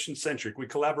collaboration centric. We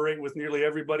collaborate with nearly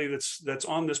everybody that's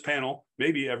on this panel,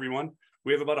 maybe everyone.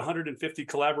 We have about 150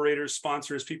 collaborators,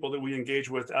 sponsors, people that we engage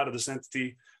with out of this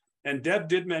entity. And Deb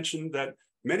did mention that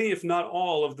many, if not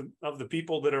all, of the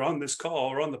people that are on this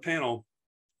call or on the panel,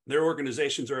 their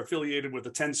organizations are affiliated with the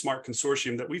 10 Smart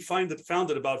Consortium that we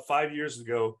founded about 5 years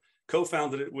ago,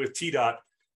 co-founded it with TDOT,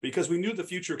 because we knew the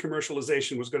future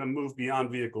commercialization was going to move beyond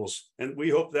vehicles. And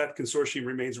we hope that consortium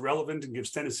remains relevant and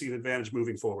gives Tennessee an advantage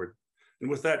moving forward.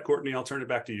 And with that, Courtney, I'll turn it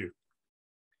back to you.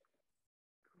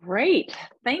 Great.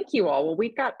 Thank you all. Well,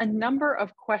 we've got a number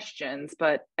of questions,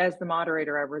 but as the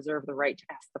moderator, I reserve the right to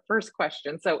ask the first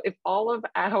question. So if all of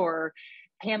our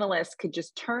panelists could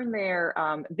just turn their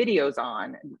videos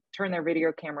on, turn their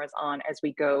video cameras on as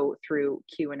we go through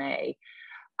Q&A.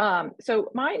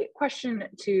 So my question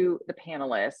to the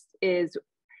panelists is,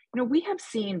 we have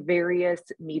seen various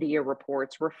media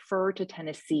reports refer to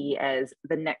Tennessee as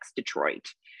the next Detroit.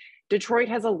 Detroit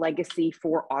has a legacy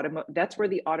for that's where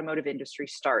the automotive industry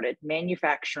started,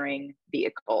 manufacturing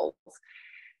vehicles.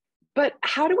 But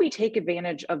how do we take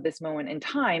advantage of this moment in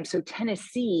time so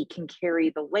Tennessee can carry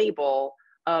the label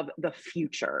of the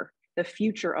future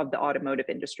of the automotive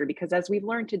industry? Because as we've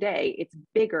learned today, it's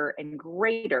bigger and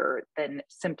greater than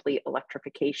simply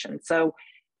electrification. So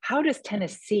how does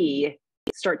Tennessee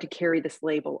start to carry this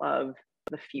label of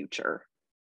the future?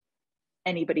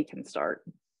 Anybody can start.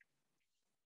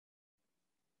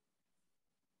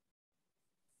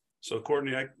 So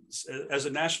Courtney, as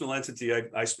a national entity,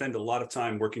 I spend a lot of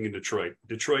time working in Detroit.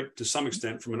 Detroit, to some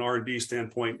extent, from an R&D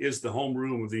standpoint, is the home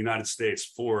room of the United States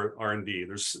for R&D.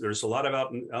 There's a lot of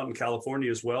out in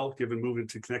California as well, given moving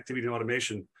to connectivity and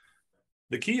automation.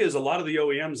 The key is a lot of the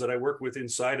OEMs that I work with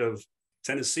inside of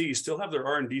Tennessee still have their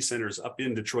R&D centers up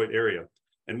in Detroit area.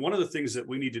 And one of the things that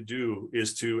we need to do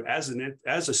is to, as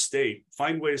a state,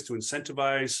 find ways to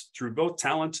incentivize through both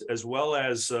talent as well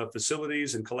as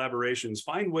facilities and collaborations,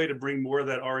 find a way to bring more of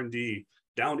that R&D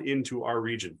down into our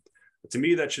region. To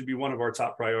me, that should be one of our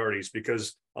top priorities,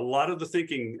 because a lot of the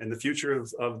thinking and the future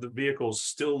of the vehicles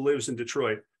still lives in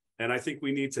Detroit. And I think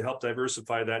we need to help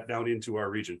diversify that down into our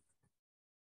region.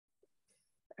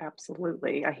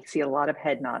 Absolutely. I see a lot of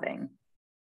head nodding.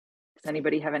 Does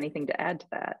anybody have anything to add to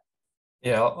that?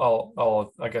 Yeah,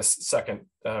 I'll I guess second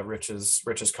Rich's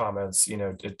comments.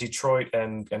 Detroit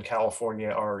and California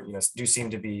are do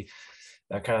seem to be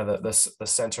kind of the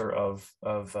center of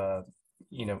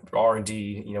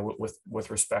R&D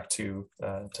with respect to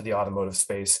the automotive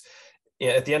space.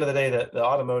 At the end of the day, the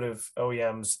automotive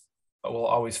OEMs will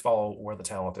always follow where the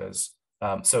talent is.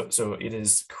 So it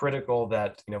is critical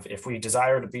that if we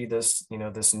desire to be this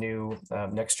this new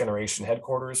next generation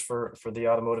headquarters for the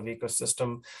automotive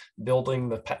ecosystem, building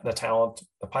the talent,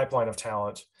 the pipeline of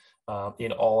talent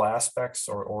in all aspects,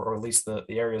 or at least the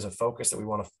areas of focus that we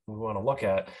want to look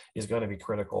at, is going to be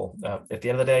critical. At the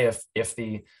end of the day, if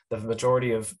the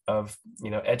majority of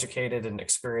educated and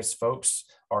experienced folks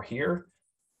are here,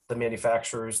 the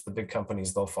manufacturers, the big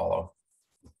companies, they'll follow.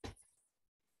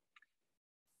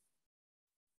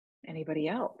 Anybody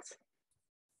else?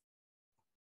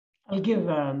 I'll give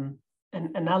an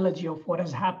analogy of what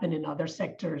has happened in other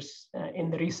sectors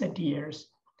in the recent years.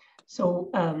 So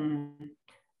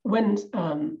when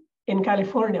in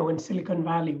California, when Silicon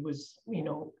Valley was, when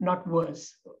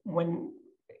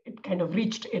it kind of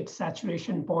reached its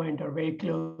saturation point or very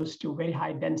close to very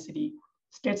high density,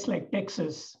 states like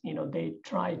Texas, they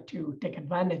tried to take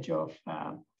advantage of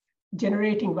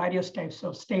generating various types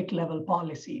of state level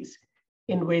policies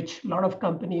in which a lot of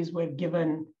companies were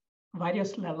given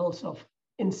various levels of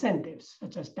incentives,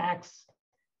 such as tax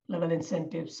level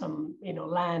incentives, some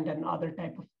land and other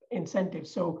type of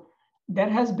incentives. So there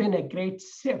has been a great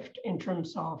shift in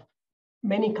terms of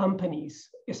many companies,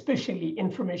 especially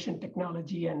information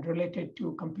technology and related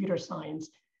to computer science.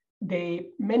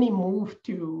 Many moved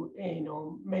to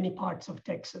many parts of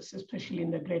Texas, especially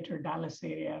in the greater Dallas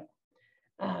area.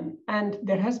 And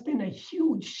there has been a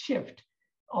huge shift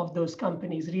of those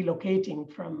companies relocating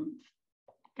from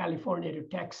California to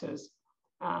Texas.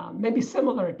 Maybe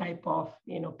similar type of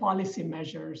policy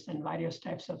measures and various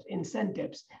types of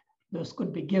incentives, those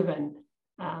could be given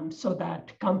so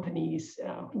that companies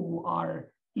who are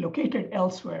located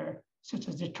elsewhere, such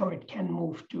as Detroit, can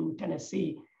move to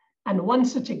Tennessee. And one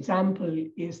such example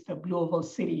is the Blue Oval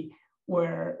City,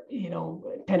 where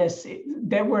Tennessee,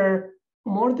 there were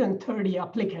more than 30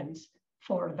 applicants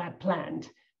for that plant,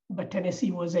 but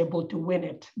Tennessee was able to win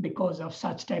it because of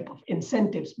such type of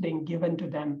incentives being given to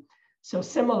them. So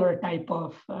similar type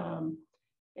of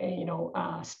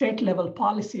state level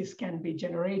policies can be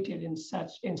generated in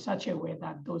such a way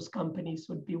that those companies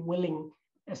would be willing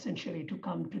essentially to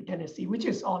come to Tennessee, which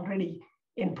is already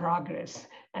in progress.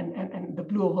 And the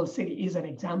Blue Oval City is an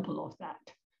example of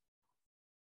that.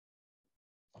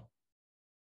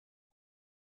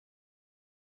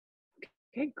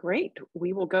 Okay, great.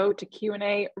 We will go to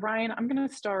Q&A. Ryan, I'm going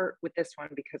to start with this one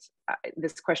because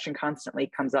this question constantly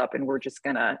comes up, and we're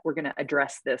gonna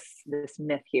address this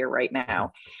myth here right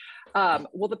now.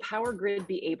 Will the power grid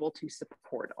be able to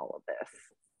support all of this?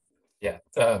 Yeah,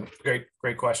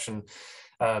 great question.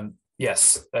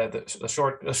 Yes, the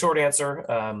short answer.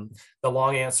 The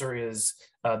long answer is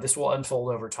this will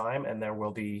unfold over time, and there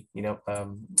will be, we're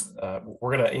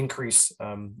going to increase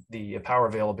the power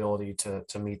availability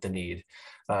to meet the need.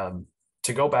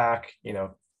 To go back,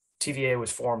 TVA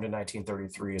was formed in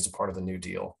 1933 as a part of the New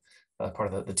Deal,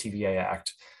 part of the TVA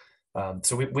Act.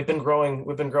 So we've been growing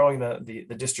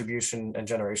the distribution and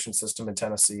generation system in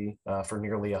Tennessee for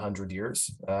nearly 100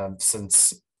 years,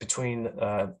 since between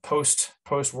post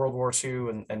World War II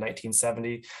and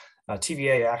 1970.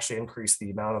 TVA actually increased the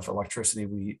amount of electricity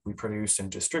we produced and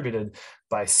distributed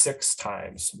by 6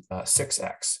 times,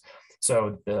 6x.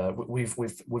 So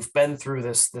we've been through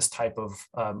this type of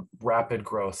rapid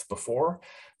growth before.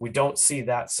 We don't see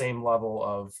that same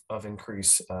level of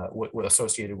increase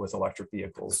associated with electric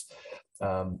vehicles.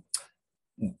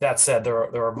 That said,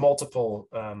 there are multiple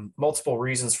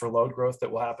reasons for load growth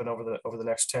that will happen over the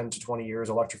next 10 to 20 years.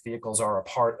 Electric vehicles are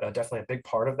definitely a big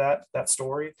part of that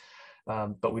story,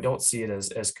 but we don't see it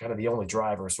as kind of the only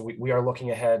driver. So we are looking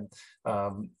ahead,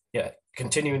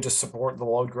 continuing to support the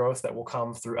load growth that will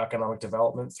come through economic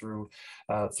development, through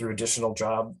additional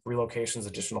job relocations,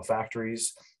 additional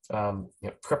factories,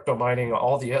 crypto mining,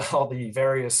 all the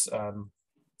various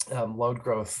load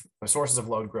growth, sources of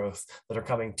load growth that are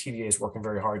coming. TVA is working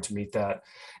very hard to meet that.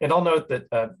 And I'll note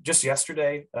that just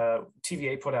yesterday,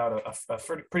 TVA put out a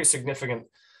pretty significant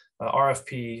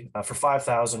RFP for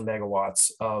 5,000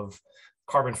 megawatts of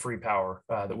carbon-free power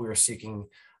that we are seeking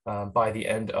by the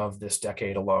end of this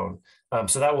decade alone.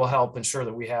 So that will help ensure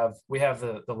that we have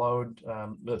the load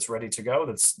that's ready to go,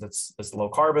 that's low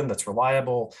carbon, that's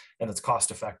reliable, and that's cost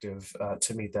effective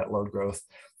to meet that load growth.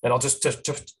 And I'll just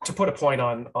to put a point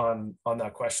on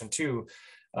that question too.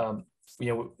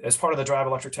 As part of the Drive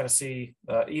Electric Tennessee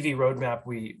EV roadmap,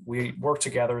 we worked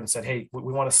together and said, hey,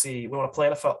 we want to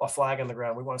plant a flag on the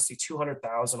ground. We want to see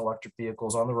 200,000 electric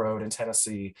vehicles on the road in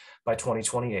Tennessee by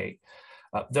 2028.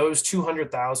 Those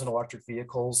 200,000 electric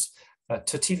vehicles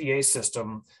to TVA's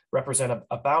system represent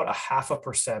about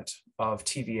 0.5% of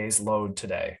TVA's load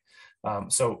today.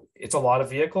 So it's a lot of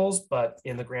vehicles, but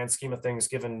in the grand scheme of things,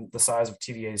 given the size of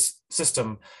TVA's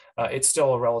system, it's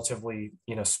still a relatively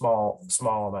small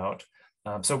amount.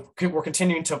 So we're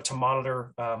continuing to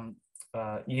monitor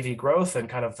EV growth and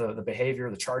kind of the behavior,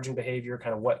 the charging behavior,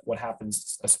 kind of what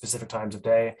happens at specific times of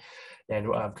day,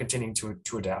 and continuing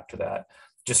to adapt to that.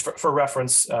 Just for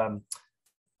reference, on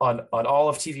all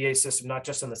of TVA's system, not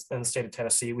just in the state of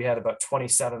Tennessee, we had about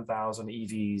 27,000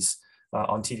 EVs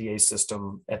on TVA's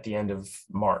system at the end of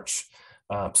March.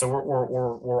 So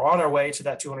we're on our way to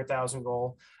that 200,000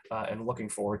 goal and looking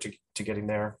forward to getting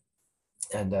there.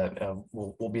 And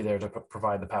we'll be there to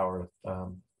provide the power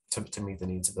to meet the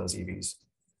needs of those EVs.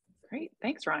 Great,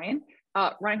 thanks, Ryan.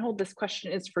 Reinhold, this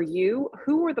question is for you.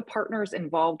 Who were the partners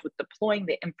involved with deploying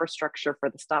the infrastructure for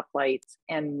the stoplights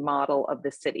and model of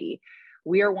the city?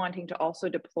 We are wanting to also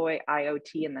deploy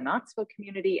IoT in the Knoxville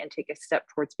community and take a step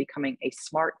towards becoming a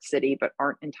smart city, but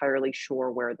aren't entirely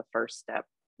sure what the first step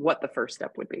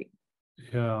would be.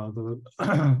 Yeah,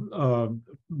 the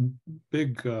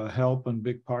big help and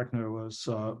big partner was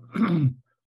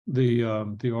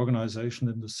the organization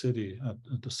in the city,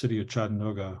 at the city of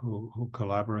Chattanooga, who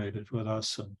collaborated with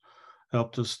us and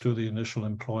helped us do the initial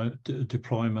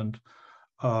deployment.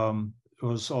 It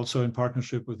was also in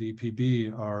partnership with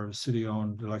EPB, our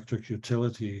city-owned electric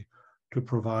utility, to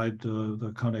provide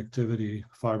the connectivity,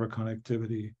 fiber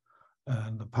connectivity,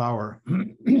 and the power.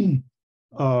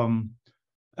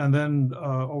 And then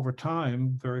over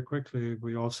time, very quickly,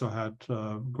 we also had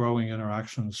growing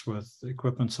interactions with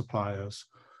equipment suppliers,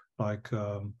 like,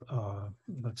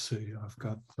 let's see, I've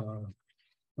got a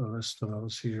list of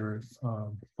those here,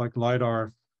 like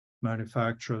LiDAR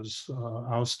manufacturers,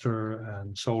 Ouster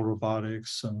and Soul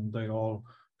Robotics, and they all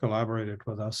collaborated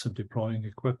with us in deploying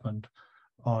equipment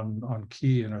on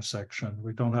key intersection.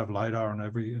 We don't have LiDAR on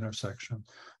every intersection,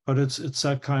 but it's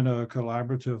that kind of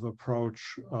collaborative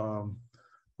approach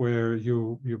where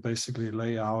you basically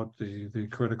lay out the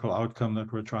critical outcome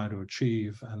that we're trying to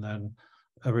achieve, and then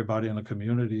everybody in the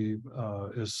community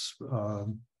is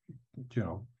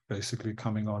basically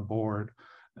coming on board,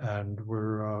 and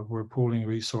we're pooling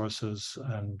resources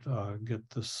and get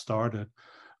this started.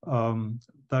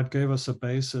 That gave us a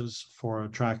basis for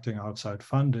attracting outside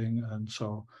funding, and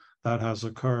so that has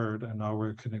occurred, and now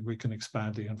we can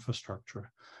expand the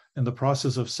infrastructure. In the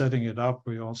process of setting it up,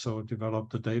 we also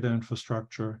developed the data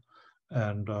infrastructure,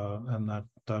 and that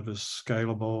is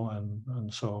scalable,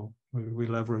 and so we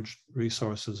leveraged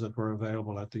resources that were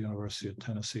available at the University of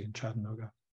Tennessee in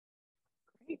Chattanooga.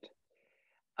 Great.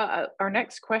 Our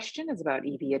next question is about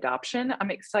EV adoption.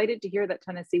 I'm excited to hear that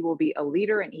Tennessee will be a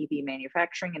leader in EV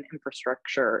manufacturing and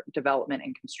infrastructure development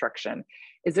and construction.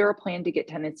 Is there a plan to get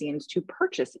Tennesseans to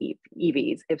purchase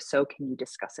EVs? If so, can you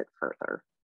discuss it further?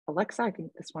 Alexa, I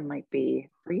think this one might be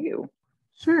for you.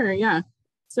 Sure, yeah.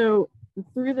 So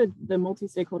through the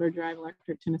multi-stakeholder Drive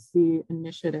Electric Tennessee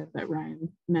initiative that Ryan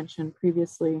mentioned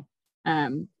previously,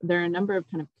 there are a number of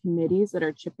kind of committees that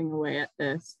are chipping away at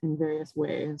this in various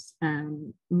ways,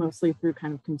 mostly through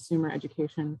kind of consumer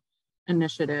education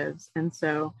initiatives. And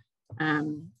so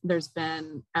there's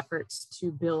been efforts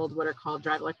to build what are called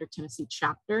Drive Electric Tennessee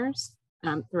chapters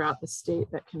throughout the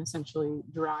state that can essentially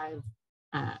drive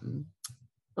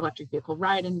electric vehicle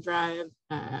ride and drive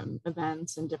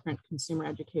events and different consumer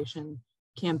education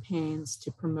campaigns to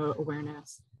promote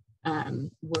awareness.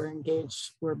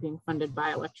 We're being funded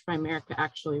by Electrify America.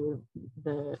 Actually,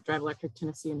 the Drive Electric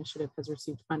Tennessee initiative has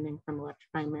received funding from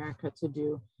Electrify America to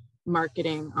do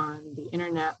marketing on the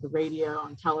internet, the radio,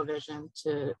 on television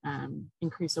to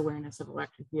increase awareness of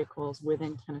electric vehicles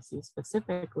within Tennessee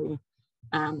specifically.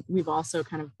 We've also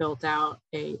kind of built out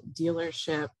a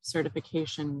dealership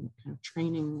certification kind of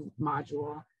training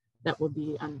module that will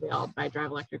be unveiled by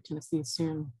Drive Electric Tennessee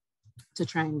soon to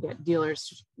try and get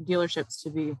dealerships to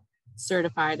be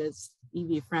certified as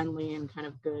EV friendly and kind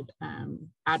of good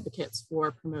advocates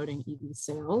for promoting EV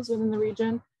sales within the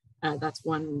region. That's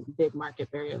one big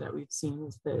market barrier that we've seen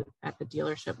is at the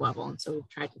dealership level. And so we've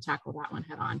tried to tackle that one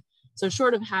head on. So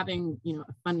short of having,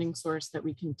 a funding source that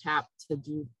we can tap to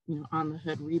do, on the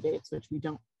hood rebates, which we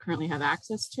don't currently have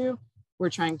access to, we're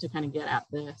trying to kind of get at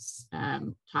this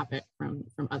topic from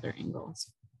other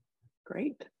angles.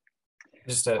 Great.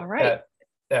 Just to, all right.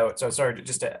 So sorry,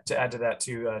 just to add to that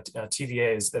too,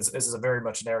 TVAs, this is a very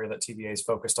much an area that TVA is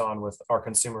focused on with our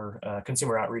consumer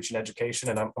outreach and education.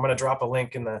 And I'm going to drop a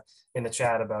link in the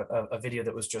chat about a video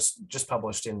that was just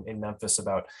published in Memphis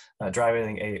about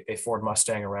driving a Ford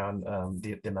Mustang around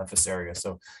the Memphis area.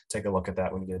 So take a look at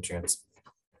that when you get a chance.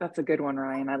 That's a good one,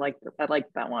 Ryan. I like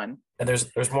that one. And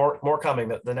there's more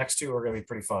coming. The next two are going to be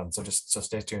pretty fun. So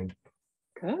stay tuned.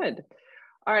 Good.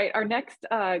 All right, our next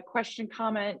question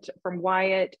comment from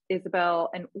Wyatt,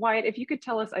 Isabel. And Wyatt, if you could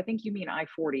tell us, I think you mean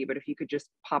I-40, but if you could just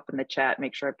pop in the chat,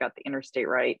 make sure I've got the interstate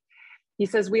right. He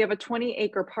says, we have a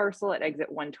 20-acre parcel at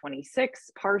exit 126,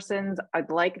 Parsons.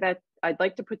 I'd like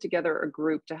to put together a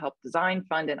group to help design,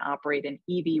 fund, and operate an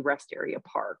EV rest area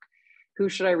park. Who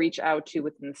should I reach out to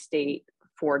within the state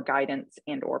for guidance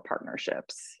and or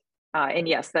partnerships? And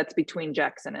yes, that's between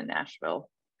Jackson and Nashville.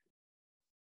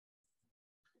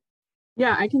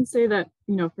 Yeah, I can say that,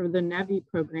 for the NEVI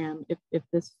program, if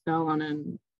this fell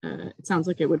on it sounds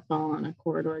like it would fall on a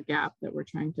corridor gap that we're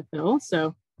trying to fill.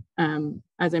 So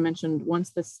as I mentioned,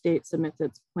 once the state submits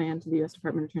its plan to the U.S.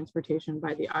 Department of Transportation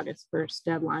by the August 1st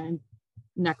deadline,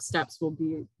 next steps will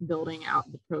be building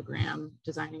out the program,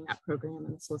 designing that program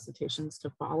and the solicitations to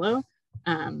follow.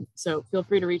 So feel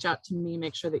free to reach out to me,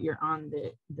 make sure that you're on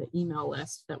the email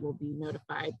list that will be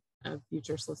notified of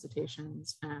future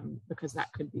solicitations, because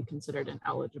that could be considered an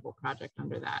eligible project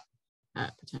under that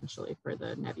potentially for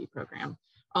the NEVI program.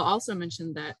 I'll also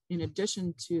mention that in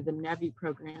addition to the NEVI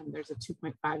program, there's a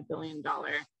 $2.5 billion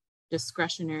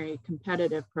discretionary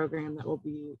competitive program that will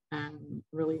be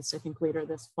released, I think, later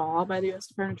this fall by the U.S.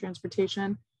 Department of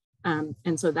Transportation.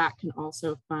 And so that can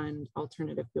also fund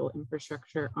alternative fuel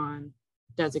infrastructure on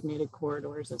designated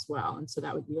corridors as well. And so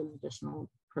that would be an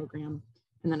additional program.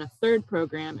 And then a third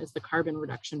program is the Carbon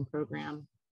Reduction Program,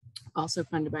 also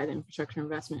funded by the Infrastructure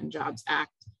Investment and Jobs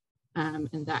Act, and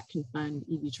that can fund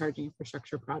EV charging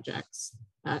infrastructure projects.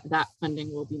 That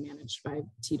funding will be managed by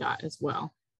TDOT as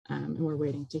well, and we're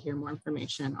waiting to hear more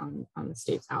information on the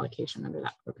state's allocation under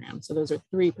that program. So those are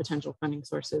three potential funding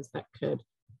sources that could,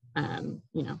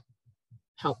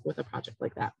 help with a project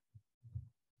like that.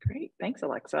 Great, thanks,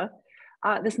 Alexa.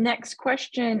 This next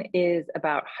question is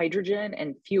about hydrogen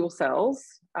and fuel cells,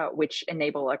 which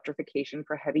enable electrification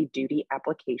for heavy duty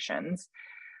applications,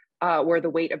 where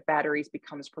the weight of batteries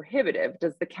becomes prohibitive.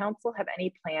 Does the council have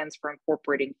any plans for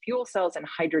incorporating fuel cells and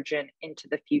hydrogen into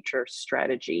the future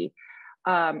strategy?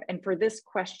 And for this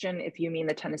question, if you mean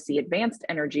the Tennessee Advanced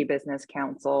Energy Business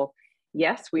Council,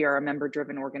 yes, we are a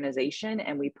member-driven organization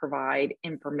and we provide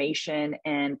information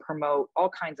and promote all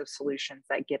kinds of solutions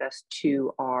that get us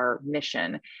to our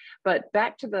mission. But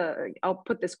I'll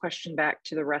put this question back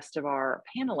to the rest of our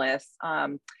panelists.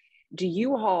 Do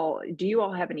you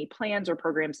all have any plans or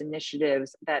programs,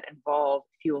 initiatives that involve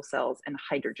fuel cells and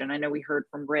hydrogen? I know we heard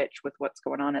from Rich with what's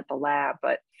going on at the lab,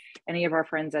 but any of our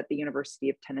friends at the University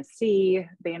of Tennessee,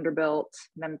 Vanderbilt,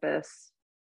 Memphis?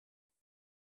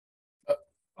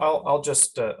 I'll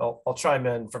just I'll chime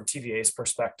in from TVA's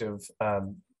perspective.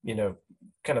 You know,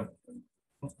 kind of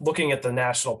looking at the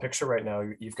national picture right now,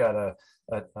 you've got a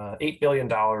 $8 billion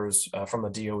from the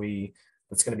DOE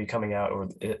that's going to be coming out, or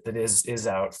that is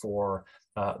out for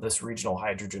this regional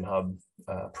hydrogen hub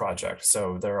project.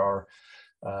 So there are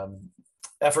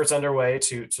efforts underway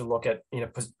to look at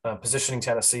positioning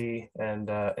Tennessee and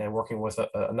working with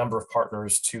a number of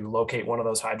partners to locate one of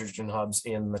those hydrogen hubs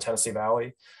in the Tennessee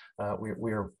Valley.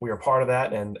 We are part of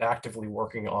that and actively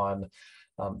working on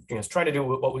trying to do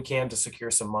what we can to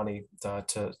secure some money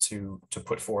to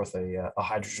put forth a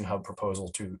hydrogen hub proposal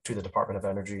to the Department of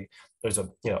Energy. There's a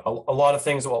lot of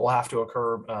things that will have to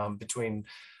occur between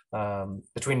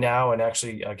now and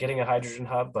actually getting a hydrogen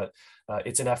hub, but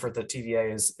it's an effort that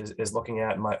TVA is looking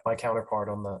at. And my counterpart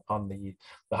on the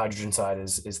hydrogen side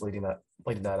is leading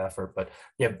that effort. But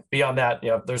yeah, beyond that,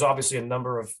 there's obviously a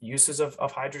number of uses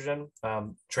of hydrogen,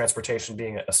 transportation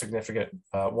being a significant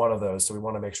one of those. So we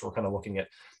want to make sure we're kind of looking at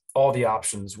all the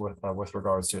options with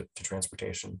regards to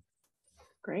transportation.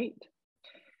 Great.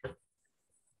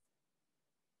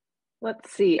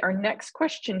 Let's see, our next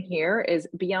question here is,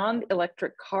 beyond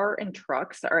electric car and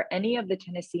trucks, are any of the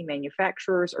Tennessee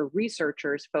manufacturers or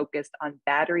researchers focused on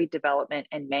battery development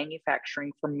and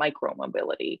manufacturing for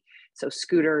micromobility? So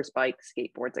scooters, bikes,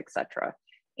 skateboards, etc.,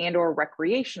 and or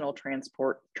recreational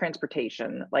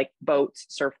transportation like boats,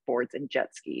 surfboards, and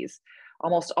jet skis.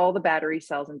 Almost all the battery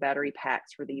cells and battery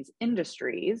packs for these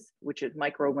industries, which is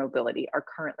micromobility, are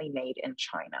currently made in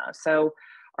China. So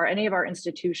are any of our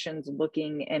institutions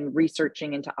looking and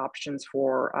researching into options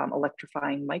for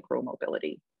electrifying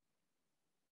micromobility?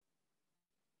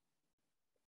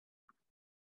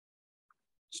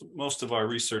 So most of our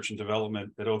research and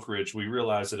development at Oak Ridge, we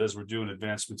realize that as we're doing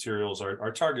advanced materials,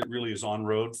 our target really is on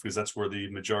road, because that's where the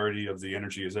majority of the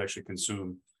energy is actually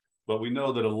consumed. But we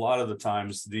know that a lot of the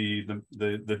times the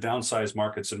downsized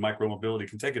markets in micromobility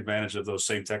can take advantage of those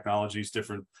same technologies.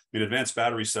 Advanced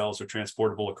battery cells are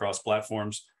transportable across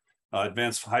platforms.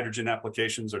 Advanced hydrogen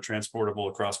applications are transportable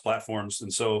across platforms.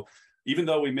 And so even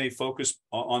though we may focus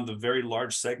on the very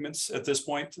large segments at this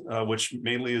point, which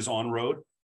mainly is on road,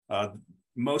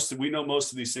 we know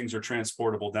most of these things are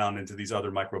transportable down into these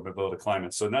other micromobility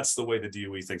climates. So that's the way the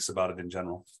DOE thinks about it in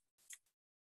general.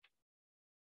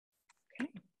 Okay.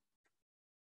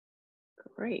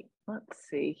 Great. Let's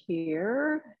see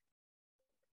here.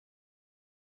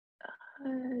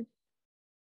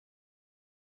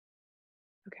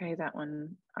 Okay, that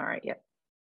one. All right, yep.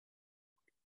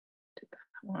 Did that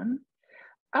one.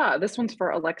 This one's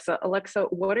for Alexa. Alexa,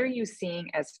 what are you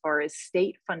seeing as far as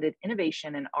state-funded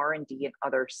innovation and R&D in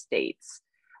other states?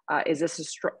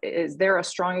 Is there a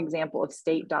strong example of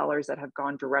state dollars that have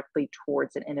gone directly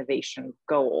towards an innovation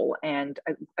goal? And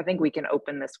I think we can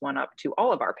open this one up to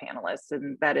all of our panelists,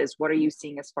 and that is, what are you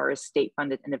seeing as far as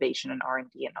state-funded innovation and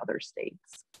R&D in other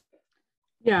states?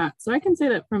 Yeah, so I can say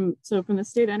that from the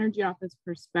State Energy Office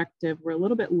perspective, we're a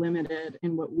little bit limited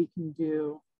in what we can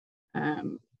do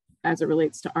as it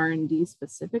relates to R&D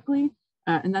specifically.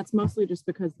 And that's mostly just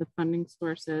because the funding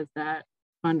sources that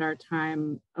fund our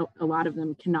time, a lot of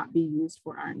them cannot be used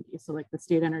for R&D. So like the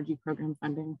state energy program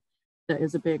funding, that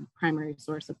is a big primary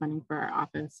source of funding for our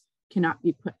office, cannot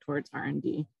be put towards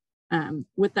R&D.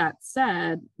 With that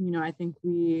said, I think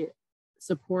we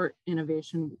support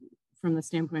innovation from the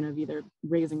standpoint of either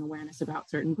raising awareness about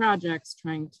certain projects,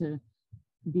 trying to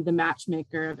be the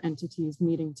matchmaker of entities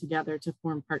meeting together to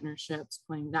form partnerships,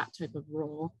 playing that type of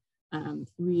role.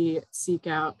 We seek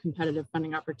out competitive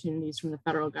funding opportunities from the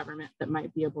federal government that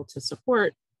might be able to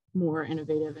support more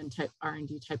innovative and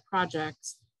R&D type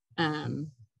projects.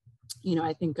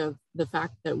 I think of the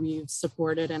fact that we've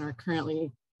supported and are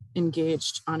currently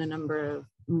engaged on a number of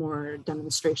more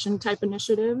demonstration type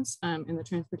initiatives in the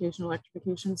transportation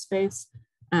electrification space.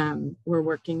 We're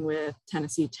working with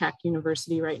Tennessee Tech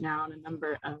University right now on a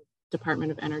number of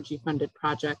Department of Energy funded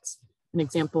projects. An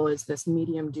example is this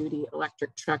medium duty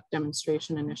electric truck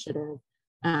demonstration initiative,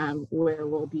 where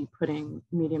we'll be putting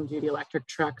medium duty electric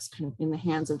trucks kind of in the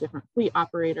hands of different fleet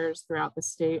operators throughout the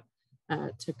state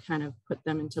to kind of put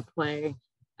them into play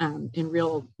in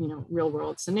real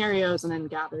world scenarios, and then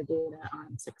gather data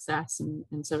on success.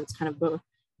 And so it's kind of both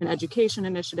an education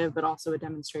initiative, but also a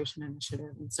demonstration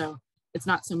initiative. And so it's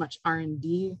not so much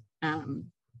R&D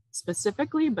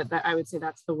specifically, but that I would say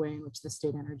that's the way in which the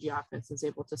State Energy Office is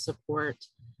able to support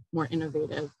more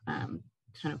innovative kind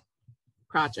of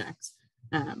projects.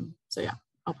 So yeah,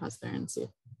 I'll pause there and see if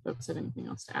folks have anything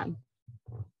else to add.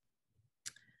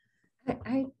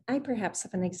 I perhaps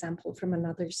have an example from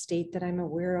another state that I'm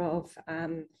aware of.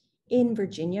 in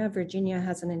Virginia. Virginia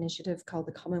has an initiative called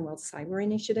the Commonwealth Cyber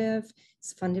Initiative.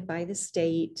 It's funded by the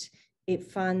state. It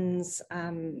funds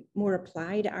more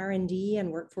applied R&D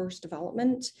and workforce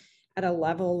development at a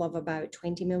level of about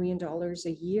 $20 million a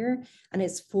year. And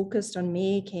it's focused on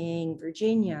making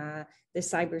Virginia the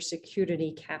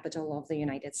cybersecurity capital of the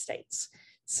United States.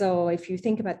 So if you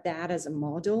think about that as a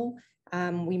model,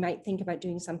 we might think about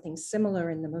doing something similar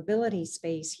in the mobility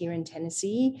space here in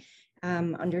Tennessee,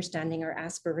 understanding our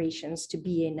aspirations to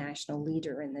be a national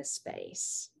leader in this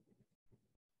space.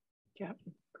 Yeah,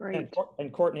 great.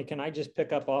 And Courtney, can I just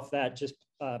pick up off that, just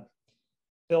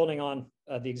building on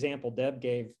the example Deb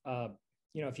gave,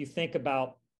 if you think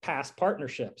about past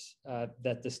partnerships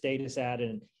that the state has had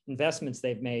and investments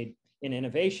they've made in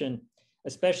innovation,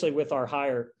 especially with our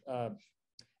higher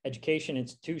education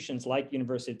institutions like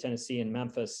University of Tennessee in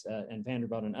Memphis and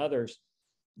Vanderbilt and others,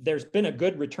 there's been a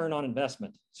good return on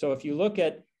investment. So if you look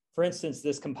at, for instance,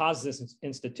 this Composites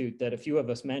Institute that a few of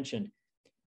us mentioned,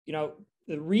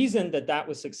 the reason that that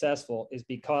was successful is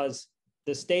because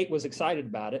the state was excited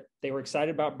about it. They were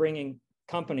excited about bringing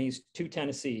companies to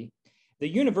Tennessee. The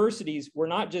universities were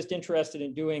not just interested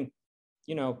in doing,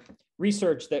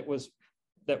 research that was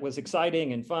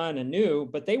exciting and fun and new,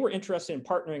 but they were interested in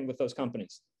partnering with those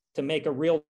companies to make a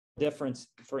real difference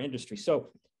for industry. So,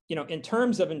 in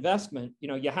terms of investment,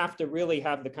 you have to really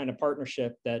have the kind of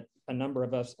partnership that a number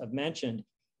of us have mentioned,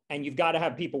 and you've got to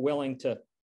have people willing to,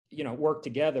 work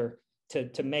together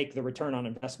to make the return on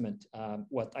investment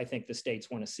what I think the states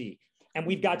want to see. And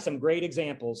we've got some great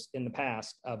examples in the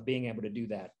past of being able to do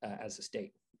that as a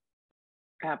state.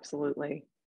 Absolutely.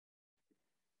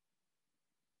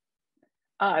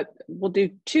 We'll do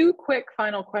two quick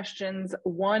final questions.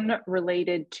 One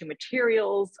related to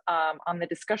materials. On the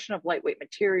discussion of lightweight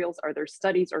materials, are there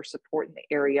studies or support in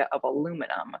the area of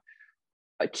aluminum?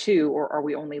 Two, or are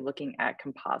we only looking at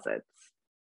composites?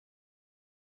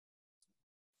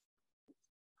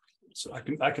 So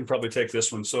I can probably take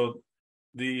this one. So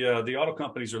the auto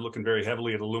companies are looking very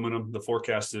heavily at aluminum. The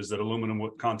forecast is that aluminum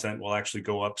content will actually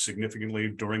go up significantly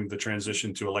during the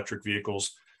transition to electric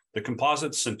vehicles. The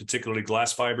composites, and particularly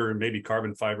glass fiber and maybe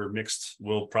carbon fiber mixed,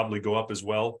 will probably go up as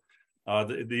well.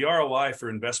 The ROI for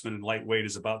investment in lightweight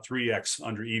is about 3x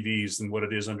under EVs than what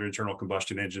it is under internal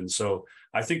combustion engines. So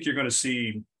I think you're going to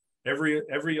see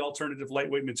every alternative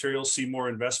lightweight material see more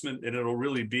investment, and it'll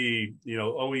really be,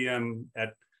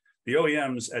 the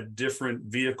OEMs at different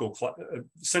vehicle,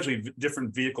 essentially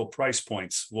different vehicle price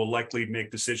points will likely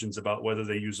make decisions about whether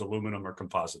they use aluminum or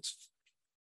composites.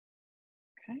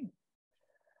 Okay.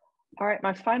 All right,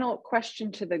 my final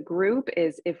question to the group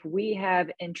is if we have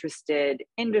interested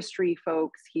industry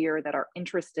folks here that are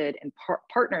interested in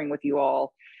partnering with you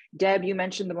all. Deb, you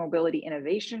mentioned the Mobility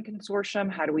Innovation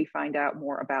Consortium. How do we find out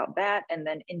more about that? And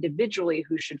then individually,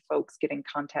 who should folks get in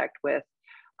contact with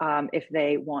if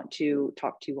they want to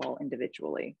talk to you all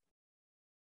individually?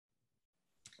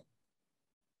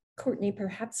 Courtney,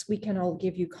 perhaps we can all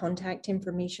give you contact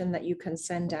information that you can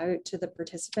send out to the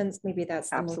participants. Maybe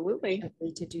that's the most efficient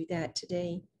way to do that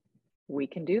today. We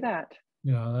can do that.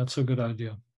 Yeah, that's a good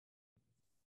idea.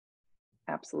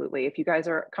 Absolutely. If you guys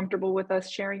are comfortable with us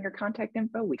sharing your contact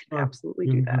info, we can absolutely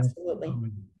do that. Absolutely.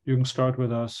 You can start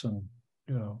with us and,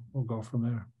 we'll go from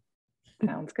there.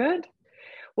 Sounds good.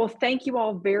 Well, thank you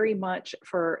all very much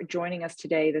for joining us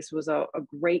today. This was a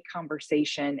great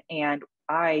conversation, and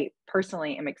I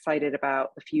personally am excited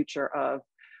about the future of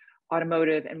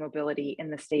automotive and mobility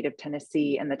in the state of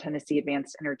Tennessee, and the Tennessee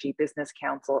Advanced Energy Business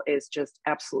Council is just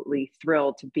absolutely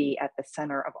thrilled to be at the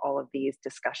center of all of these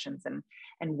discussions and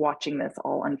watching this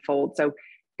all unfold. So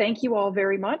thank you all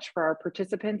very much. For our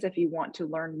participants, if you want to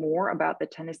learn more about the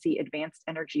Tennessee Advanced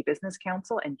Energy Business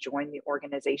Council and join the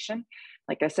organization,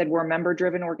 like I said, we're a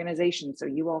member-driven organization, so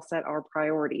you all set our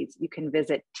priorities. You can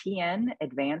visit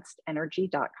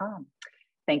tnadvancedenergy.com.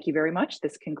 Thank you very much.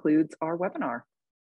 This concludes our webinar.